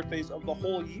week for birthdays of the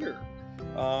whole year.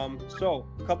 So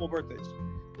a couple birthdays.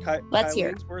 Let's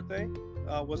hear. Kylene's birthday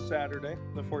was Saturday,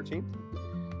 the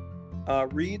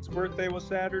 14th. Reed's birthday was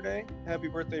Saturday. Happy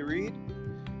birthday, Reed.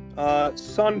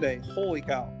 Sunday, holy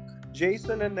cow.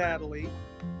 Jason and Natalie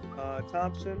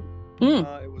Thompson,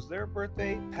 it was their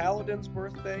birthday. Paladin's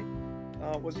birthday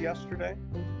was yesterday.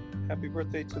 Happy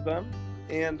birthday to them.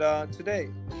 And today,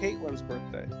 Caitlin's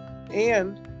birthday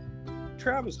and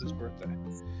Travis's birthday.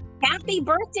 Happy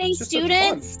birthday,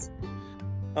 students!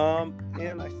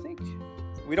 And I think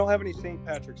we don't have any St.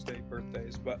 Patrick's Day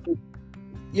birthdays, but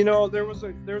there was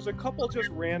a couple just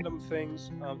random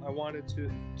things I wanted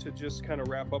to just kind of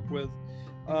wrap up with.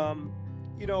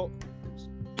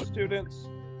 Students,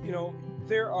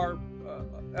 there are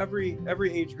every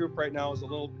age group right now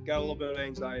got a little bit of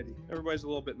anxiety. Everybody's a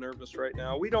little bit nervous right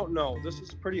now. We don't know. This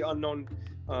is pretty unknown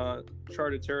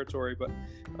charted territory, but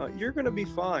you're going to be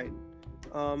fine.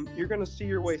 You're going to see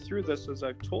your way through this, as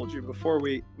I've told you before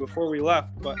we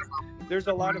left. But there's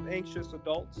a lot of anxious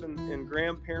adults and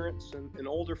grandparents and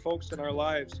older folks in our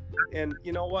lives, and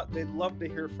you know what? They'd love to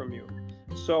hear from you.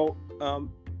 So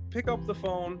pick up the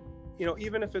phone.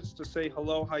 Even if it's to say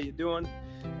hello, how you doing?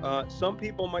 Some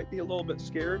people might be a little bit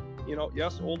scared.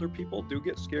 Yes, older people do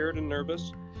get scared and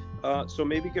nervous. So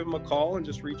maybe give them a call and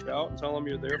just reach out and tell them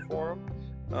you're there for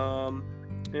them.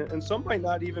 And some might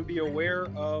not even be aware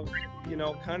of,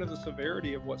 kind of the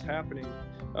severity of what's happening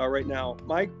right now.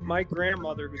 My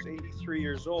grandmother, who's 83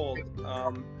 years old,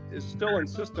 is still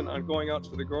insistent on going out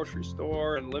to the grocery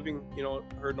store and living,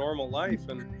 her normal life.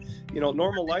 And,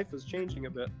 normal life is changing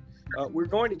a bit. We're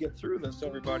going to get through this,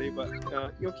 everybody, but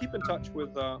keep in touch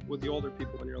with the older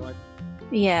people in your life.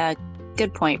 Yeah,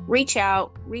 good point. Reach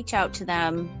out to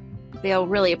them. They'll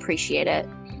really appreciate it.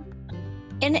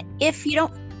 And if you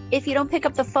don't pick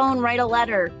up the phone, write a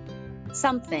letter,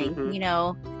 something,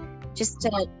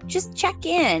 just check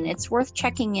in. It's worth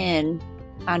checking in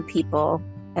on people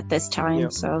at this time. Yeah.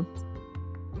 So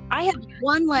I have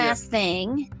one last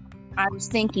thing I was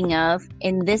thinking of,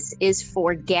 and this is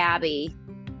for Gabby.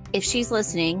 If she's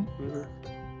listening,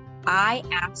 I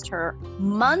asked her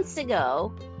months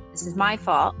ago, this is my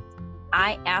fault,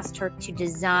 I asked her to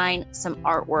design some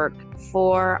artwork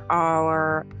for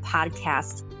our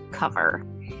podcast cover.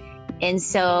 And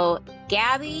so,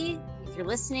 Gabby, if you're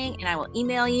listening, and I will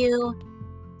email you,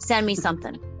 send me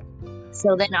something.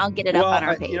 So then I'll get it up on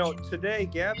our page. Today,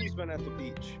 Gabby's been at the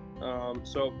beach.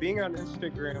 So being on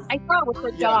Instagram, I saw with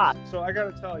her dog. So I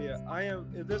got to tell you,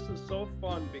 this is so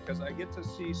fun because I get to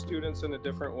see students in a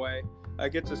different way. I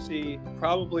get to see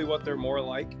probably what they're more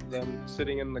like than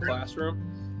sitting in the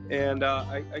classroom. And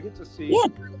I get to see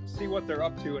what they're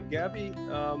up to. And Gabby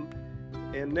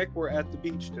and Nick were at the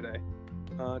beach today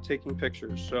taking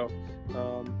pictures. So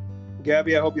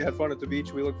Gabby, I hope you had fun at the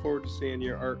beach. We look forward to seeing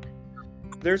your art.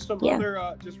 There's some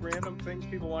other just random things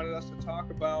people wanted us to talk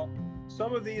about.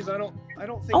 Some of these I don't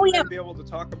think we're going to be able to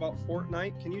talk about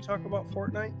Fortnite. Can you talk about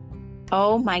Fortnite?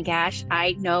 Oh my gosh,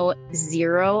 I know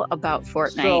zero about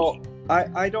Fortnite. So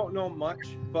I don't know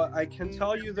much, but I can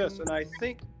tell you this, and I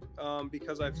think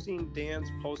because I've seen Dan's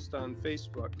post on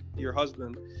Facebook, your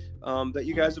husband, that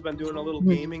you guys have been doing a little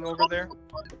gaming over there.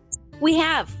 We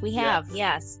have,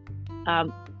 yes.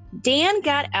 Dan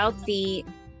got out the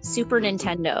Super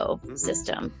Nintendo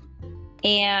system,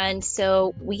 and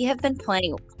so we have been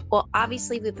playing. Well,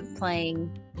 obviously we've been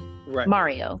playing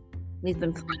Mario. We've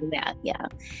been playing that, yeah.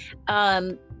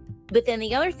 But then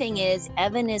the other thing is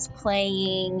Evan is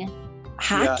playing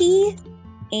hockey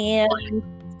and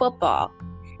football.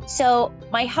 So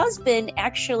my husband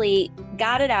actually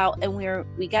got it out, and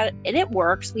we got it, and it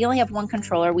works. We only have one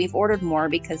controller. We've ordered more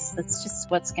because that's just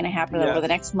what's going to happen over the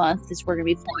next month. Is we're going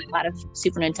to be playing a lot of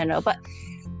Super Nintendo. But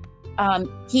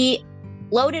he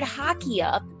loaded hockey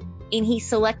up, and he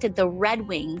selected the Red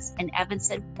Wings. And Evan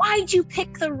said, "Why'd you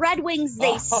pick the Red Wings?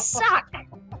 They suck."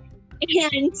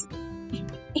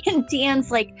 And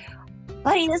Dan's like,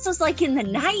 "Buddy, this was like in the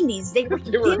 90s. They were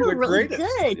really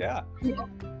good." Yeah.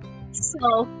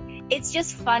 So it's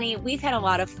just funny. We've had a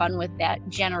lot of fun with that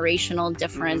generational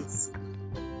difference,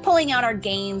 pulling out our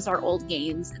games, our old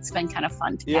games. It's been kind of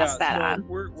fun to pass that on.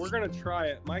 We're gonna try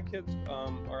it. My kids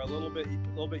are a little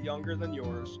bit younger than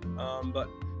yours, but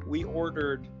we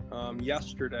ordered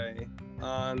yesterday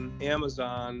on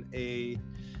Amazon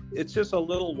it's just a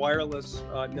little wireless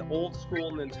old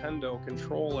school Nintendo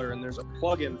controller, and there's a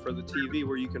plug-in for the TV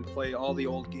where you can play all the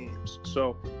old games.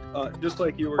 So just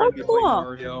like you were going to be playing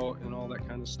Mario and all that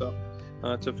kind of stuff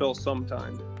to fill some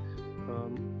time.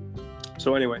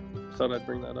 So anyway, thought I'd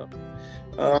bring that up.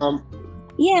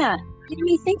 Yeah, let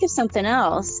me think of something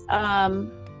else.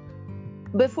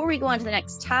 Before we go on to the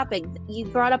next topic, you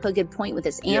brought up a good point with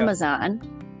this Amazon.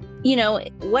 You know,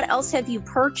 what else have you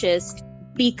purchased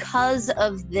because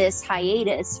of this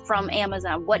hiatus from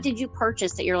Amazon? What did you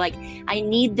purchase that you're like, I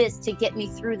need this to get me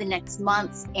through the next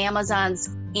month? Amazon's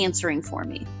answering for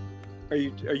me. Are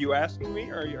you asking me,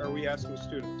 or are we asking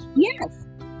students? Yes.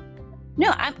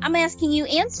 No, I'm asking you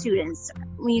and students.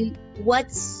 I mean,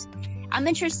 I'm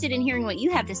interested in hearing what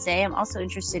you have to say. I'm also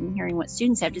interested in hearing what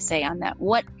students have to say on that.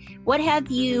 What have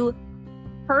you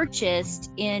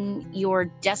purchased in your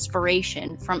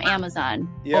desperation from Amazon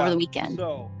over the weekend?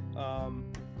 So,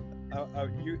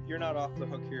 you're not off the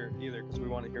hook here either, because we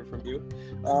want to hear from you.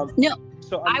 No,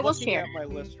 so I'm I will looking share at my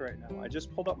list right now. I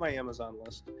just pulled up my Amazon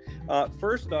list.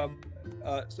 First up,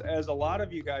 as a lot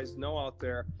of you guys know out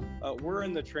there, we're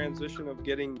in the transition of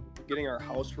getting our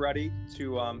house ready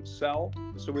to sell,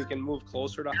 so we can move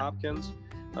closer to Hopkins,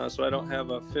 so I don't have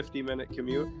a 50-minute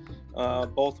commute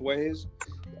both ways.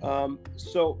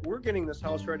 So we're getting this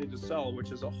house ready to sell,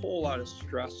 which is a whole lot of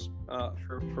stress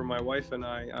for my wife and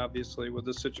I, obviously, with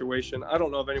this situation. I don't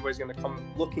know if anybody's going to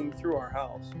come looking through our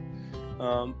house,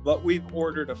 but we've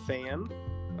ordered a fan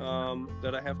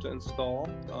that I have to install,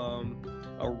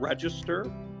 a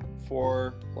register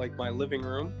for like my living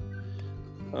room.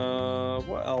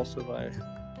 What else have I?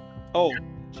 Oh,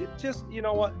 just, you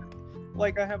know what?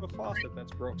 Like, I have a faucet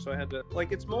that's broke, so I had to,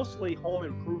 like, it's mostly home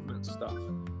improvement stuff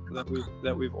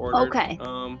that we've ordered. Okay.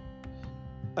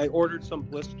 I ordered some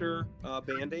blister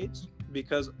Band-Aids,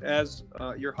 because as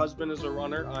your husband is a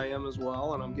runner, I am as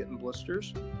well, and I'm getting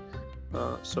blisters.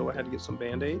 So I had to get some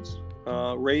Band-Aids,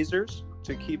 razors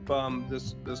to keep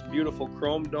this beautiful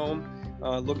chrome dome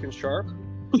looking sharp.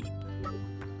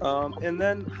 And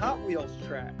then Hot Wheels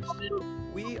tracks.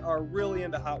 We are really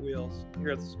into Hot Wheels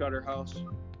here at the Scudder House,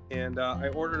 and I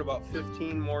ordered about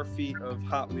 15 more feet of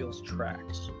Hot Wheels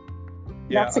tracks.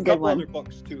 Yeah, that's a good one. Other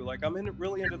books too. Like, I'm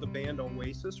really into the band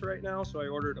Oasis right now, so I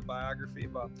ordered a biography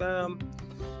about them.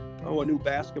 Oh, a new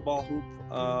basketball hoop,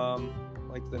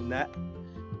 like the net.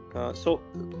 So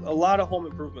a lot of home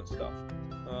improvement stuff.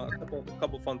 A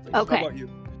couple fun things. Okay. How about you?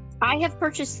 I have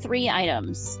purchased 3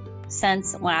 items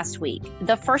since last week.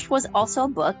 The first was also a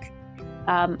book.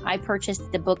 I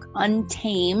purchased the book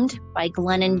Untamed by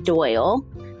Glennon Doyle.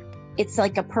 It's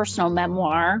like a personal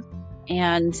memoir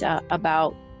and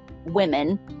about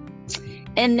women.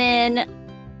 And then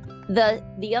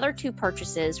the other 2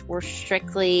 purchases were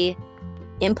strictly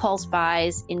impulse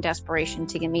buys in desperation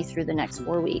to get me through the next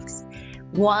 4 weeks.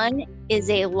 One is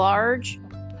a large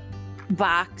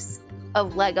box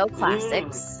of Lego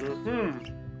classics.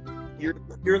 Your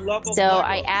love of so Legos.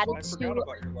 I added I forgot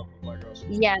about your love of Legos.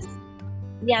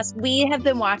 Yes, we have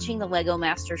been watching the Lego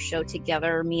Masters show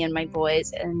together, me and my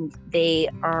boys, and they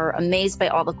are amazed by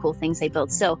all the cool things they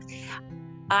built. So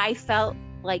I felt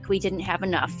like we didn't have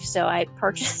enough, so I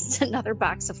purchased another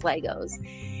box of Legos.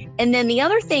 And then the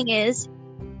other thing is,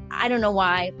 I don't know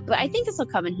why, but I think this will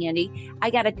come in handy. I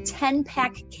got a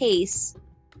 10-pack case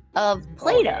of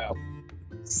Play-Doh.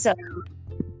 So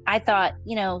I thought,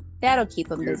 that'll keep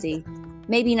them busy.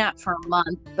 Maybe not for a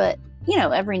month, but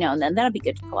every now and then that'll be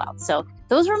good to pull out. So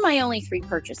those were my only 3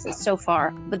 purchases so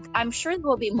far, but I'm sure there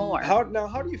will be more. How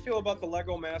do you feel about the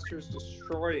Lego Masters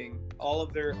destroying all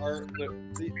of their art?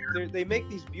 They make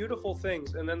these beautiful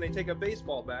things, and then they take a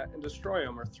baseball bat and destroy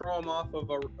them or throw them off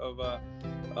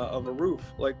of a roof.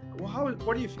 Like,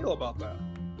 what do you feel about that?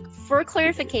 For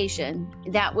clarification,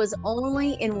 that was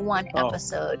only in one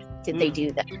episode did they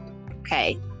do that.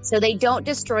 Okay, so they don't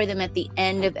destroy them at the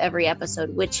end of every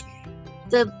episode, which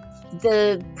the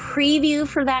preview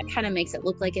for that kind of makes it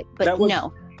look like it, but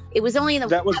no, it was only in the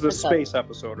that was episode. The space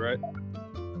episode, right?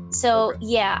 So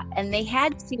yeah, and they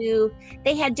had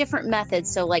different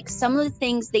methods. So like some of the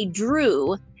things they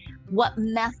drew, what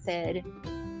method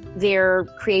their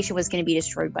creation was going to be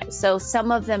destroyed by. So some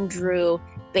of them drew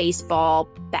baseball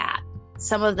bat,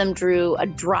 some of them drew a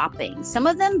dropping, some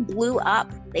of them blew up.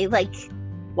 They like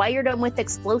wired them with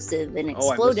explosive and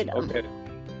exploded them. Okay.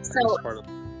 So,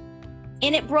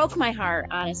 and it broke my heart,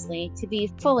 honestly, to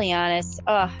be fully honest.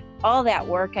 All that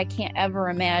work, I can't ever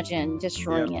imagine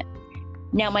destroying it.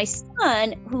 Now, my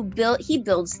son, he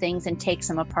builds things and takes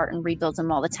them apart and rebuilds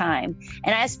them all the time.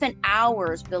 And I spent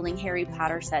hours building Harry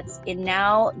Potter sets. And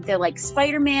now they're like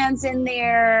Spider-Man's in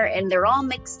there and they're all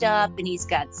mixed up. And he's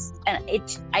got,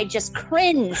 I just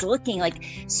cringe looking like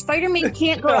Spider-Man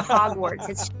can't go to Hogwarts.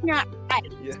 It's just not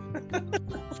right. Yeah.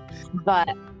 But.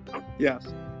 Yes,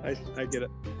 I get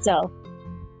it. So.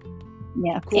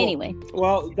 Yeah. Cool. Anyway.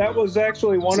 Well, that was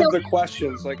actually one of the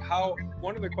questions. Like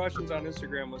one of the questions on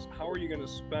Instagram was, how are you going to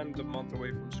spend a month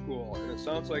away from school? And it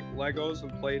sounds like Legos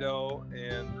and Play-Doh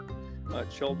and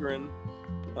children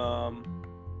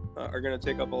are going to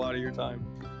take up a lot of your time.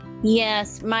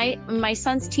 Yes. My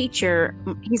son's teacher,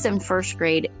 he's in 1st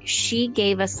grade. She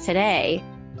gave us today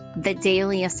the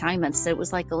daily assignments. So it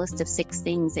was like a list of 6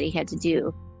 things that he had to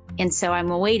do. And so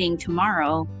I'm awaiting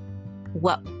tomorrow.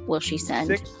 What will she send?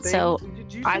 6 things? So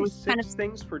did you I say was 6 kind of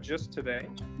things for just today?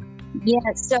 Yeah.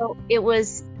 So it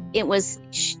was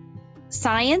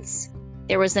science.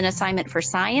 There was an assignment for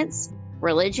science,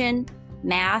 religion,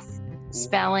 math,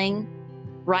 spelling,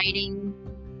 writing.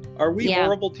 Are we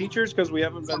horrible teachers because we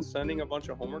haven't been sending a bunch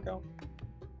of homework out?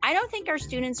 I don't think our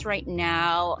students right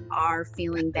now are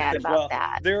feeling bad about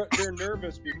that. They're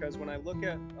nervous because when I look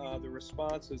at the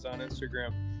responses on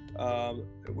Instagram,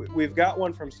 we've got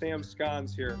one from Sam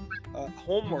Scones here.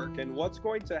 Homework and what's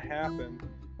going to happen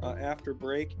after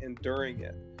break and during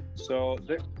it. So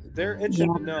they're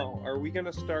itching to know, are we going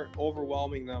to start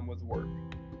overwhelming them with work?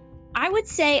 I would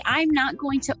say I'm not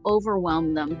going to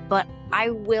overwhelm them, but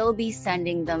I will be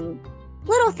sending them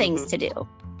little things to do.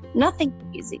 Nothing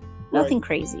easy. Nothing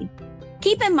crazy.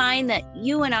 Keep in mind that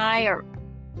you and I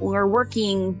we're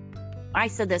working. I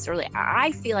said this earlier.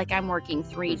 I feel like I'm working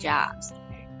 3 jobs.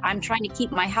 I'm trying to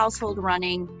keep my household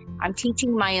running. I'm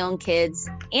teaching my own kids,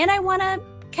 and I want to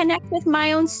connect with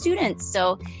my own students.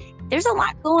 So there's a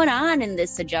lot going on in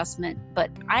this adjustment,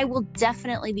 but I will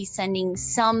definitely be sending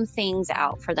some things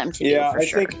out for them to do. For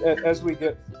sure. Think as we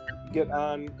get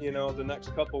on, the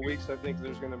next couple of weeks, I think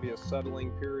there's going to be a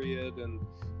settling period, and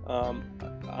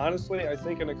honestly, I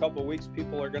think in a couple of weeks,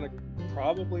 people are going to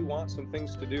probably want some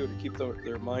things to do to keep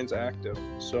their minds active.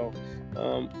 So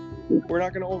we're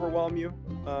not going to overwhelm you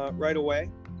right away,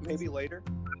 maybe later,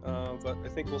 but I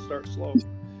think we'll start slow.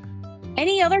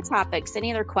 Any other topics,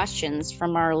 any other questions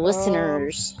from our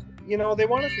listeners? They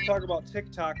want us to talk about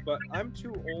TikTok, but I'm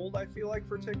too old, I feel like,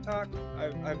 for TikTok.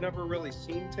 I've never really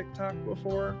seen TikTok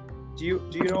before. Do you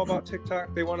know about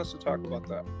TikTok? They want us to talk about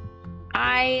that.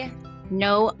 I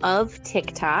know of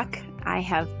TikTok. I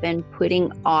have been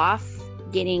putting off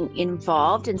getting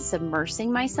involved and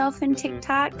submersing myself in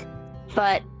TikTok,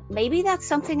 but maybe that's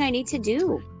something I need to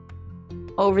do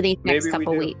over these next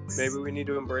couple weeks. Maybe we need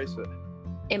to embrace it.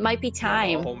 It might be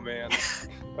time. Oh man.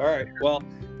 All right. Well,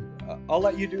 I'll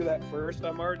let you do that first.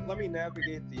 Let me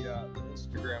navigate the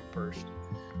Instagram first.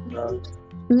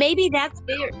 Maybe that's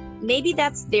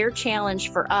their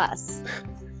challenge for us.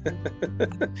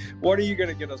 What are you going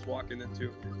to get us walking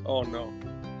into? Oh no.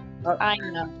 I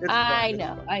know. I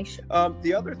know. I should.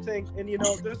 The other thing, and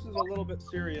this is a little bit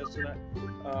serious, and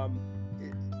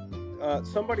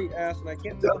somebody asked, and I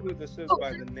can't tell who this is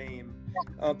by the name,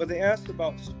 but they asked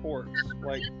about sports,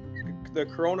 like the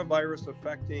coronavirus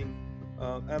affecting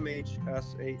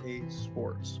MHSAA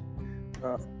sports,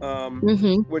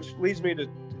 which leads me to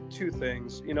 2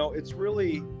 things.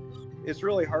 It's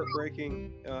really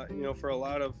heartbreaking, for a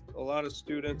lot of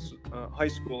students, high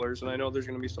schoolers, and I know there's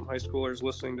going to be some high schoolers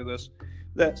listening to this,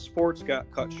 that sports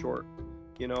got cut short.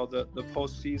 The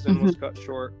postseason was cut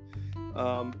short,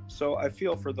 So I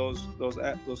feel for those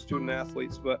student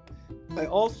athletes, but I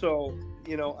also,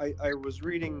 I was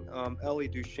reading Ellie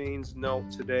Duchesne's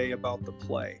note today about the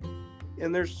play,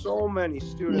 and there's so many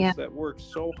students that work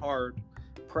so hard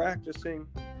practicing,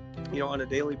 on a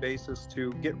daily basis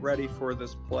to get ready for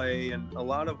this play, and a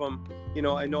lot of them,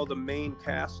 I know the main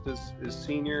cast is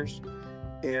seniors,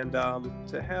 and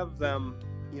to have them,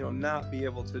 not be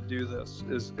able to do this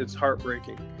it's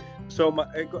heartbreaking. So my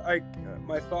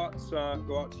thoughts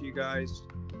go out to you guys,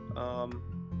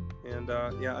 and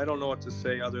I don't know what to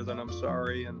say other than I'm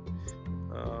sorry, and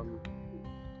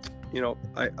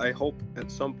I hope at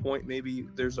some point maybe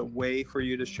there's a way for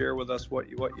you to share with us what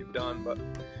you've done. But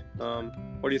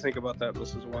what do you think about that,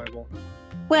 Mrs. Weibel?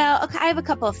 Well, I have a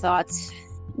couple of thoughts.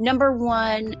 Number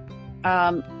one,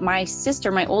 my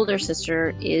older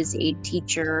sister, is a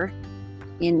teacher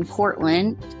in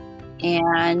Portland,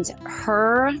 and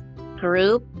her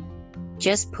group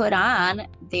just put on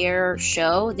their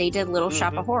show. They did Little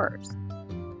Shop of Horrors,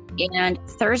 and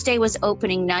Thursday was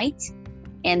opening night,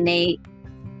 and they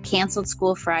canceled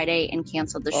school Friday and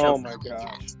canceled the show. Oh my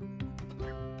God.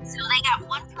 So they got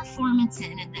one performance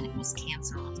in, and then it was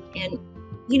canceled. And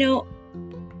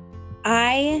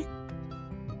I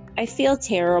feel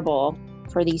terrible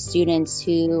for these students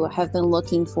who have been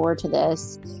looking forward to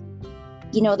this.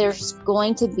 There's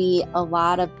going to be a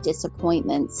lot of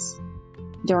disappointments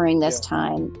during this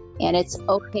time, and it's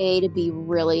okay to be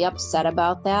really upset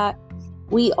about that.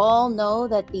 We all know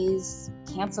that these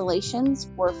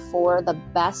cancellations were for the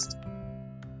best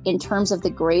in terms of the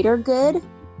greater good,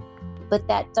 but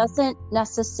that doesn't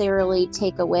necessarily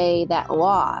take away that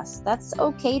loss. That's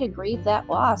okay to grieve that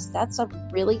loss. That's a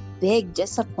really big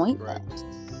disappointment.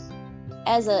 Right.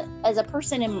 As a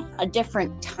person in a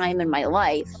different time in my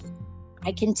life,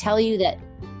 I can tell you that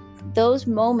those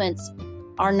moments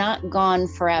are not gone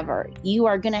forever. You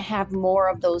are going to have more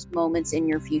of those moments in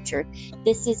your future.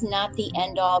 This is not the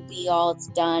end all be all. It's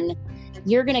done.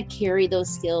 You're going to carry those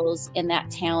skills and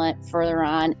that talent further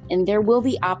on, and there will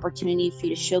be opportunity for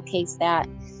you to showcase that,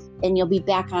 and you'll be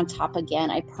back on top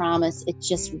again. I promise. It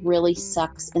just really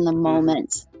sucks in the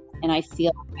moment, and I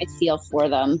feel for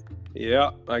them.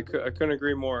 Yeah, I couldn't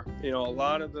agree more. A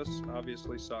lot of this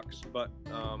obviously sucks, but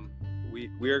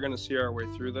we are going to see our way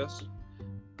through this.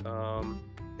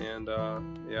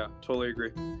 Totally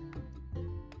agree.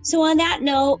 So on that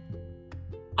note,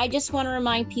 I just want to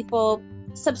remind people,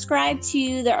 subscribe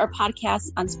to our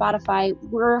podcast on Spotify.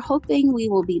 We're hoping we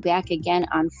will be back again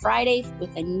on Friday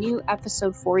with a new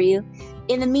episode for you.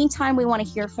 In the meantime, we want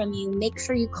to hear from you. Make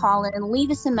sure you call in and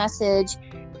leave us a message.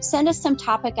 Send us some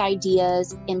topic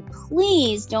ideas, and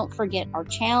please don't forget our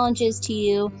challenges to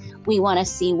you. We want to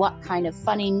see what kind of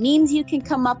funny memes you can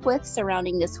come up with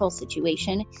surrounding this whole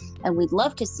situation, and we'd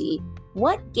love to see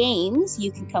what games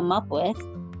you can come up with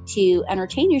to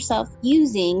entertain yourself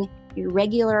using your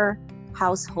regular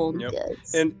household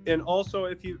goods. And also,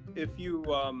 if you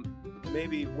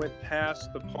maybe went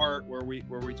past the part where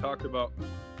we talked about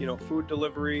food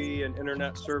delivery and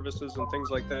internet services and things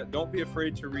like that, don't be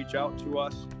afraid to reach out to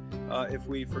us. If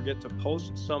we forget to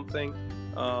post something,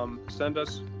 send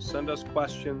us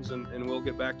questions, and we'll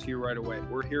get back to you right away.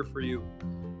 We're here for you.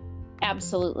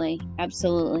 Absolutely.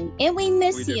 And we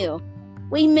miss you.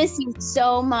 We miss you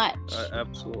so much.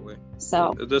 Absolutely.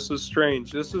 So this is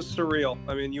strange. This is surreal.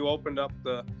 I mean, you opened up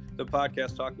the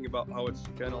podcast talking about how it's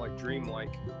kind of like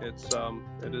dreamlike. It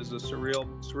is a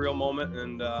surreal moment,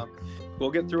 and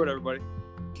we'll get through it, everybody.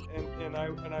 And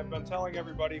I've been telling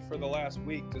everybody for the last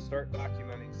week to start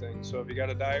documenting things. So if you got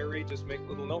a diary, just make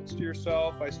little notes to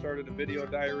yourself. I started a video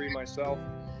diary myself.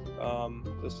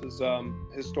 This is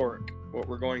historic, what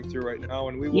we're going through right now,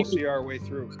 and we will see our way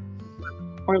through.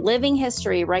 We're living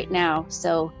history right now,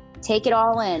 so take it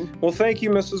all in. Well, thank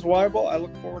you, Mrs. Weibel. I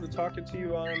look forward to talking to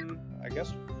you on, I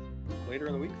guess, later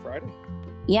in the week, Friday.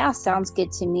 Yeah, sounds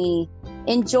good to me.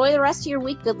 Enjoy the rest of your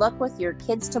week. Good luck with your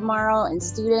kids tomorrow and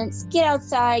students. Get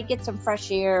outside, get some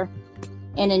fresh air,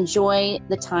 and enjoy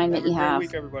the time that you have. Have a great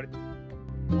week, everybody.